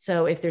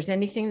 So if there's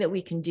anything that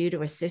we can do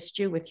to assist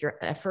you with your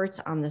efforts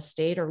on the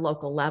state or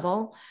local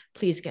level,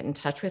 please get in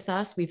touch with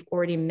us. We've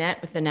already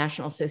met with the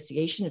National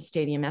Association of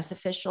State EMS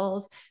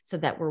officials so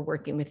that we're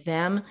working with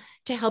them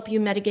to help you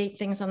mitigate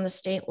things on the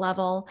state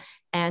level.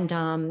 And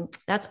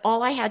that's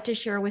all I had to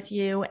share with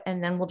you.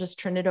 And then we'll just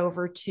turn it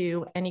over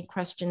to any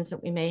questions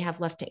that we may have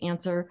left to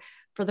answer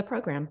for the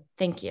program.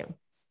 Thank you.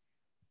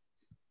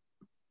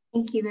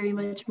 Thank you very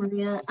much,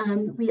 Maria.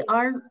 We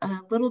are a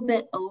little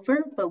bit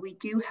over, but we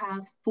do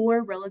have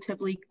 4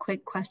 relatively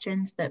quick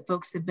questions that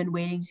folks have been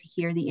waiting to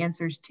hear the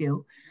answers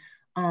to.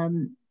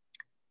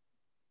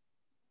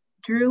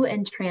 Drew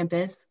and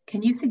Trampus,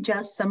 can you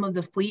suggest some of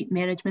the fleet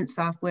management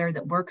software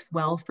that works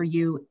well for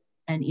you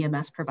and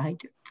EMS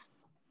providers?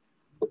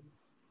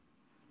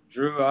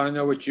 Drew, I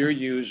know what you're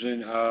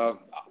using.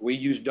 We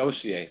use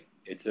Dossier.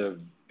 It's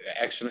an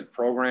excellent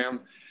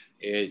program.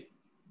 It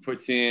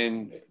puts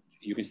in,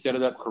 you can set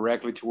it up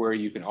correctly to where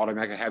you can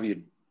automatically have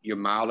your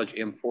mileage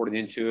imported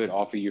into it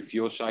off of your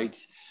fuel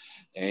sites,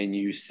 and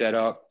you set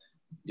up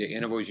the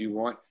intervals you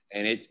want,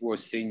 and it will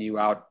send you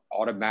out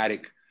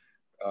automatic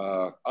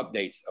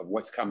updates of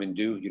what's coming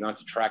due. You don't have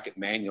to track it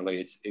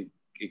manually.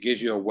 It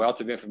gives you a wealth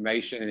of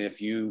information, and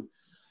if you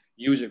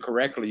use it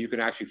correctly, you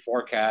can actually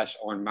forecast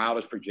on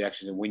mileage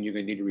projections and when you're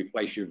going to need to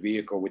replace your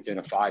vehicle within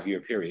a 5-year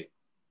period.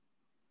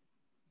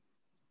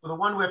 So the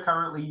one we're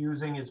currently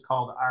using is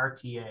called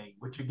RTA,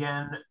 which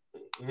again,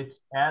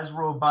 it's as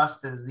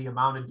robust as the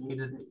amount of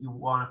data that you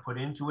want to put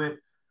into it.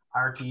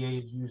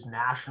 RTA is used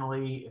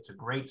nationally. It's a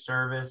great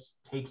service,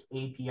 takes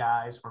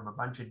APIs from a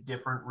bunch of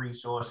different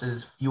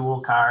resources,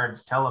 fuel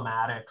cards,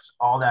 telematics,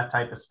 all that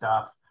type of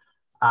stuff.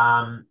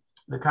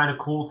 The kind of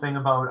cool thing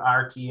about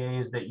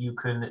RTA is that you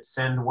can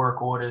send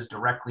work orders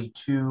directly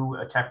to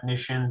a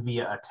technician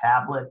via a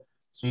tablet.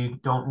 So you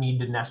don't need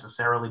to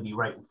necessarily be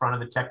right in front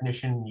of the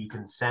technician. You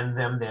can send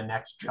them their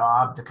next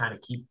job to kind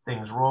of keep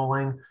things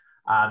rolling.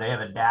 They have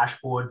a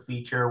dashboard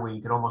feature where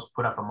you could almost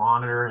put up a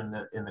monitor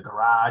in the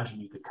garage,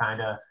 and you could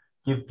kind of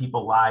give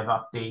people live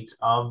updates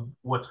of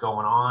what's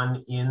going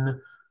on in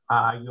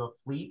your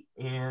fleet.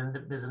 And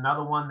there's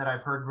another one that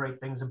I've heard great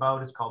things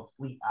about. It's called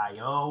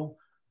Fleet.io.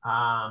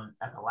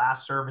 At the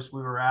last service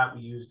we were at,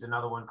 we used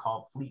another one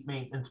called Fleet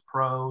Maintenance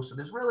Pro. So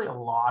there's really a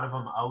lot of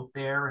them out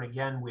there. And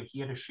again, we're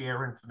here to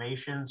share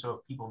information. So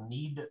if people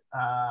need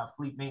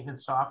fleet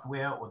maintenance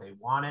software or they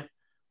want it,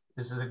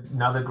 this is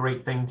another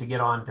great thing to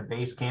get on to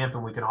Basecamp,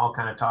 and we can all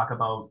kind of talk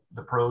about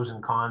the pros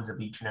and cons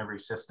of each and every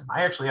system.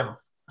 I actually have a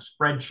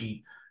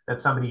spreadsheet that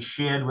somebody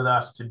shared with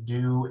us to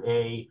do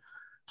a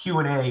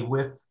Q&A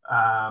with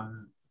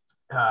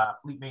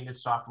fleet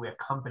maintenance software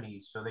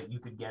companies so that you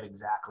could get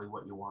exactly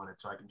what you wanted.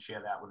 So I can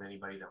share that with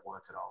anybody that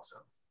wants it also.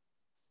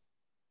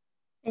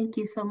 Thank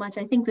you so much.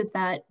 I think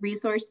that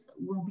resource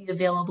will be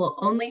available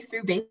only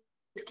through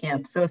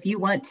Basecamp. So if you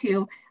want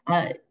to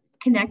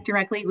connect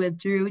directly with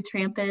Drew,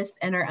 Trampus,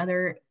 and our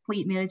other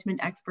fleet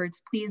management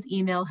experts, please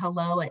email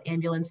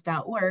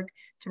hello@ambulance.org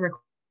to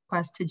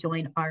request to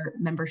join our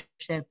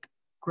membership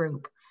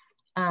group.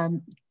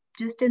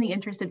 Just in the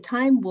interest of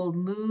time, we'll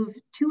move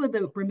 2 of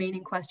the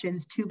remaining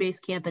questions to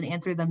Basecamp and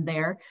answer them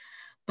there.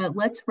 But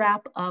let's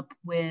wrap up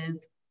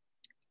with,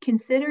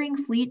 considering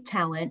fleet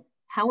talent,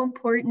 How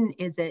important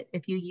is it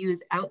if you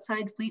use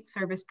outside fleet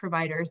service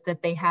providers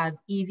that they have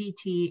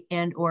EVT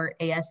and or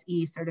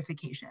ASE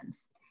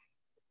certifications?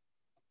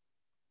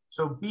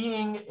 So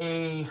being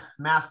a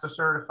master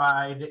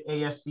certified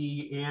ASE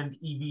and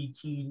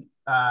EVT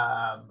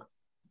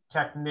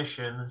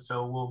technician,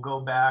 so we'll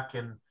go back,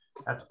 and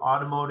that's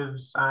automotive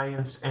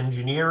science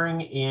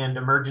engineering and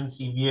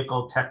emergency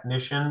vehicle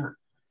technician.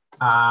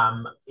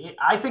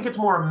 I think it's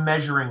more a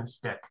measuring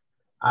stick.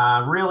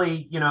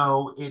 Really, you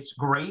know, it's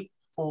great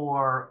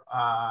for,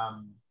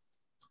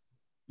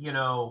 you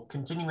know,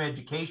 continuing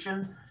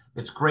education.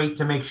 It's great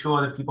to make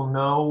sure that people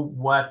know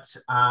what,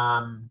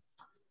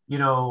 you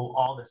know,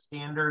 all the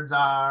standards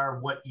are,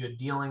 what you're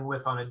dealing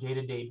with on a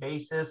day-to-day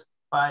basis.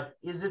 But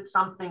is it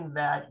something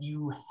that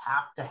you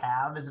have to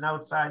have as an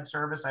outside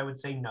service? I would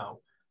say no.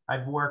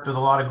 I've worked with a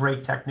lot of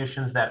great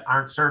technicians that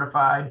aren't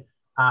certified,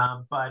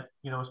 but,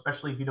 you know,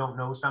 especially if you don't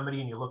know somebody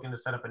and you're looking to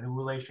set up a new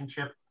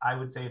relationship, I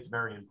would say it's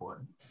very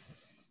important.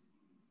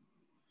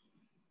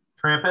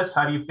 Trampus,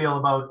 how do you feel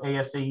about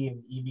ASE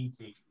and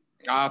EVT?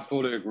 I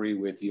fully agree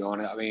with you on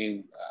it. I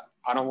mean,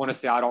 I don't want to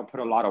say I don't put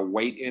a lot of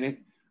weight in it.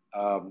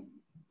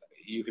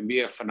 You can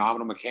be a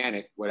phenomenal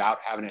mechanic without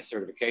having that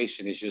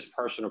certification. It's just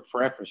personal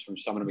preference from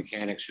some of the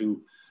mechanics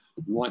who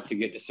want to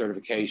get the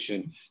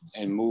certification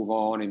and move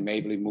on and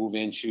maybe move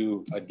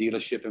into a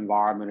dealership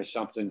environment or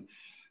something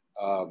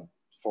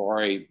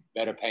for a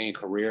better paying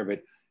career,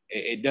 but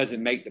it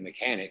doesn't make the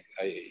mechanic.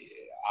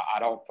 I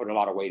don't put a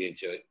lot of weight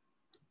into it.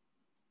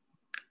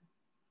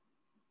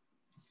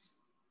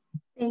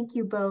 Thank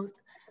you both.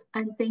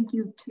 And thank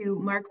you to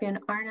Mark Van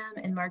Arnhem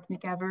and Mark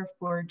McEver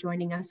for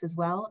joining us as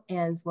well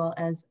as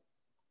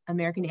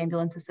American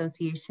Ambulance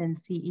Association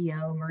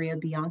CEO Maria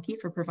Bianchi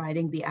for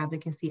providing the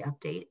advocacy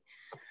update.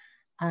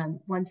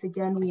 Once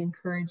again, we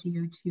encourage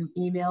you to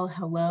email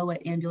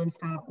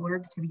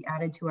hello@ambulance.org to be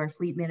added to our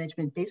fleet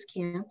management base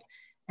camp.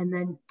 And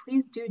then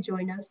please do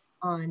join us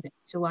on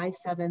July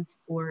 7th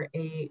for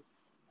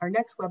our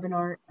next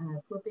webinar,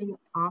 flipping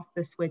off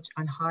the switch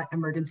on hot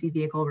emergency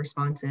vehicle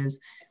responses.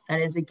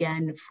 That is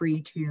again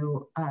free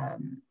to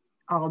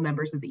all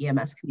members of the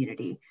EMS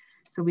community.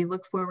 So we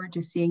look forward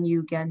to seeing you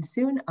again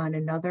soon on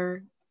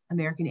another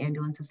American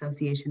Ambulance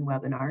Association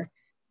webinar.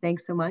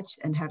 Thanks so much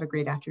and have a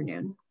great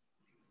afternoon.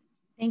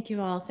 Thank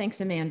you all.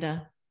 Thanks,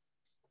 Amanda.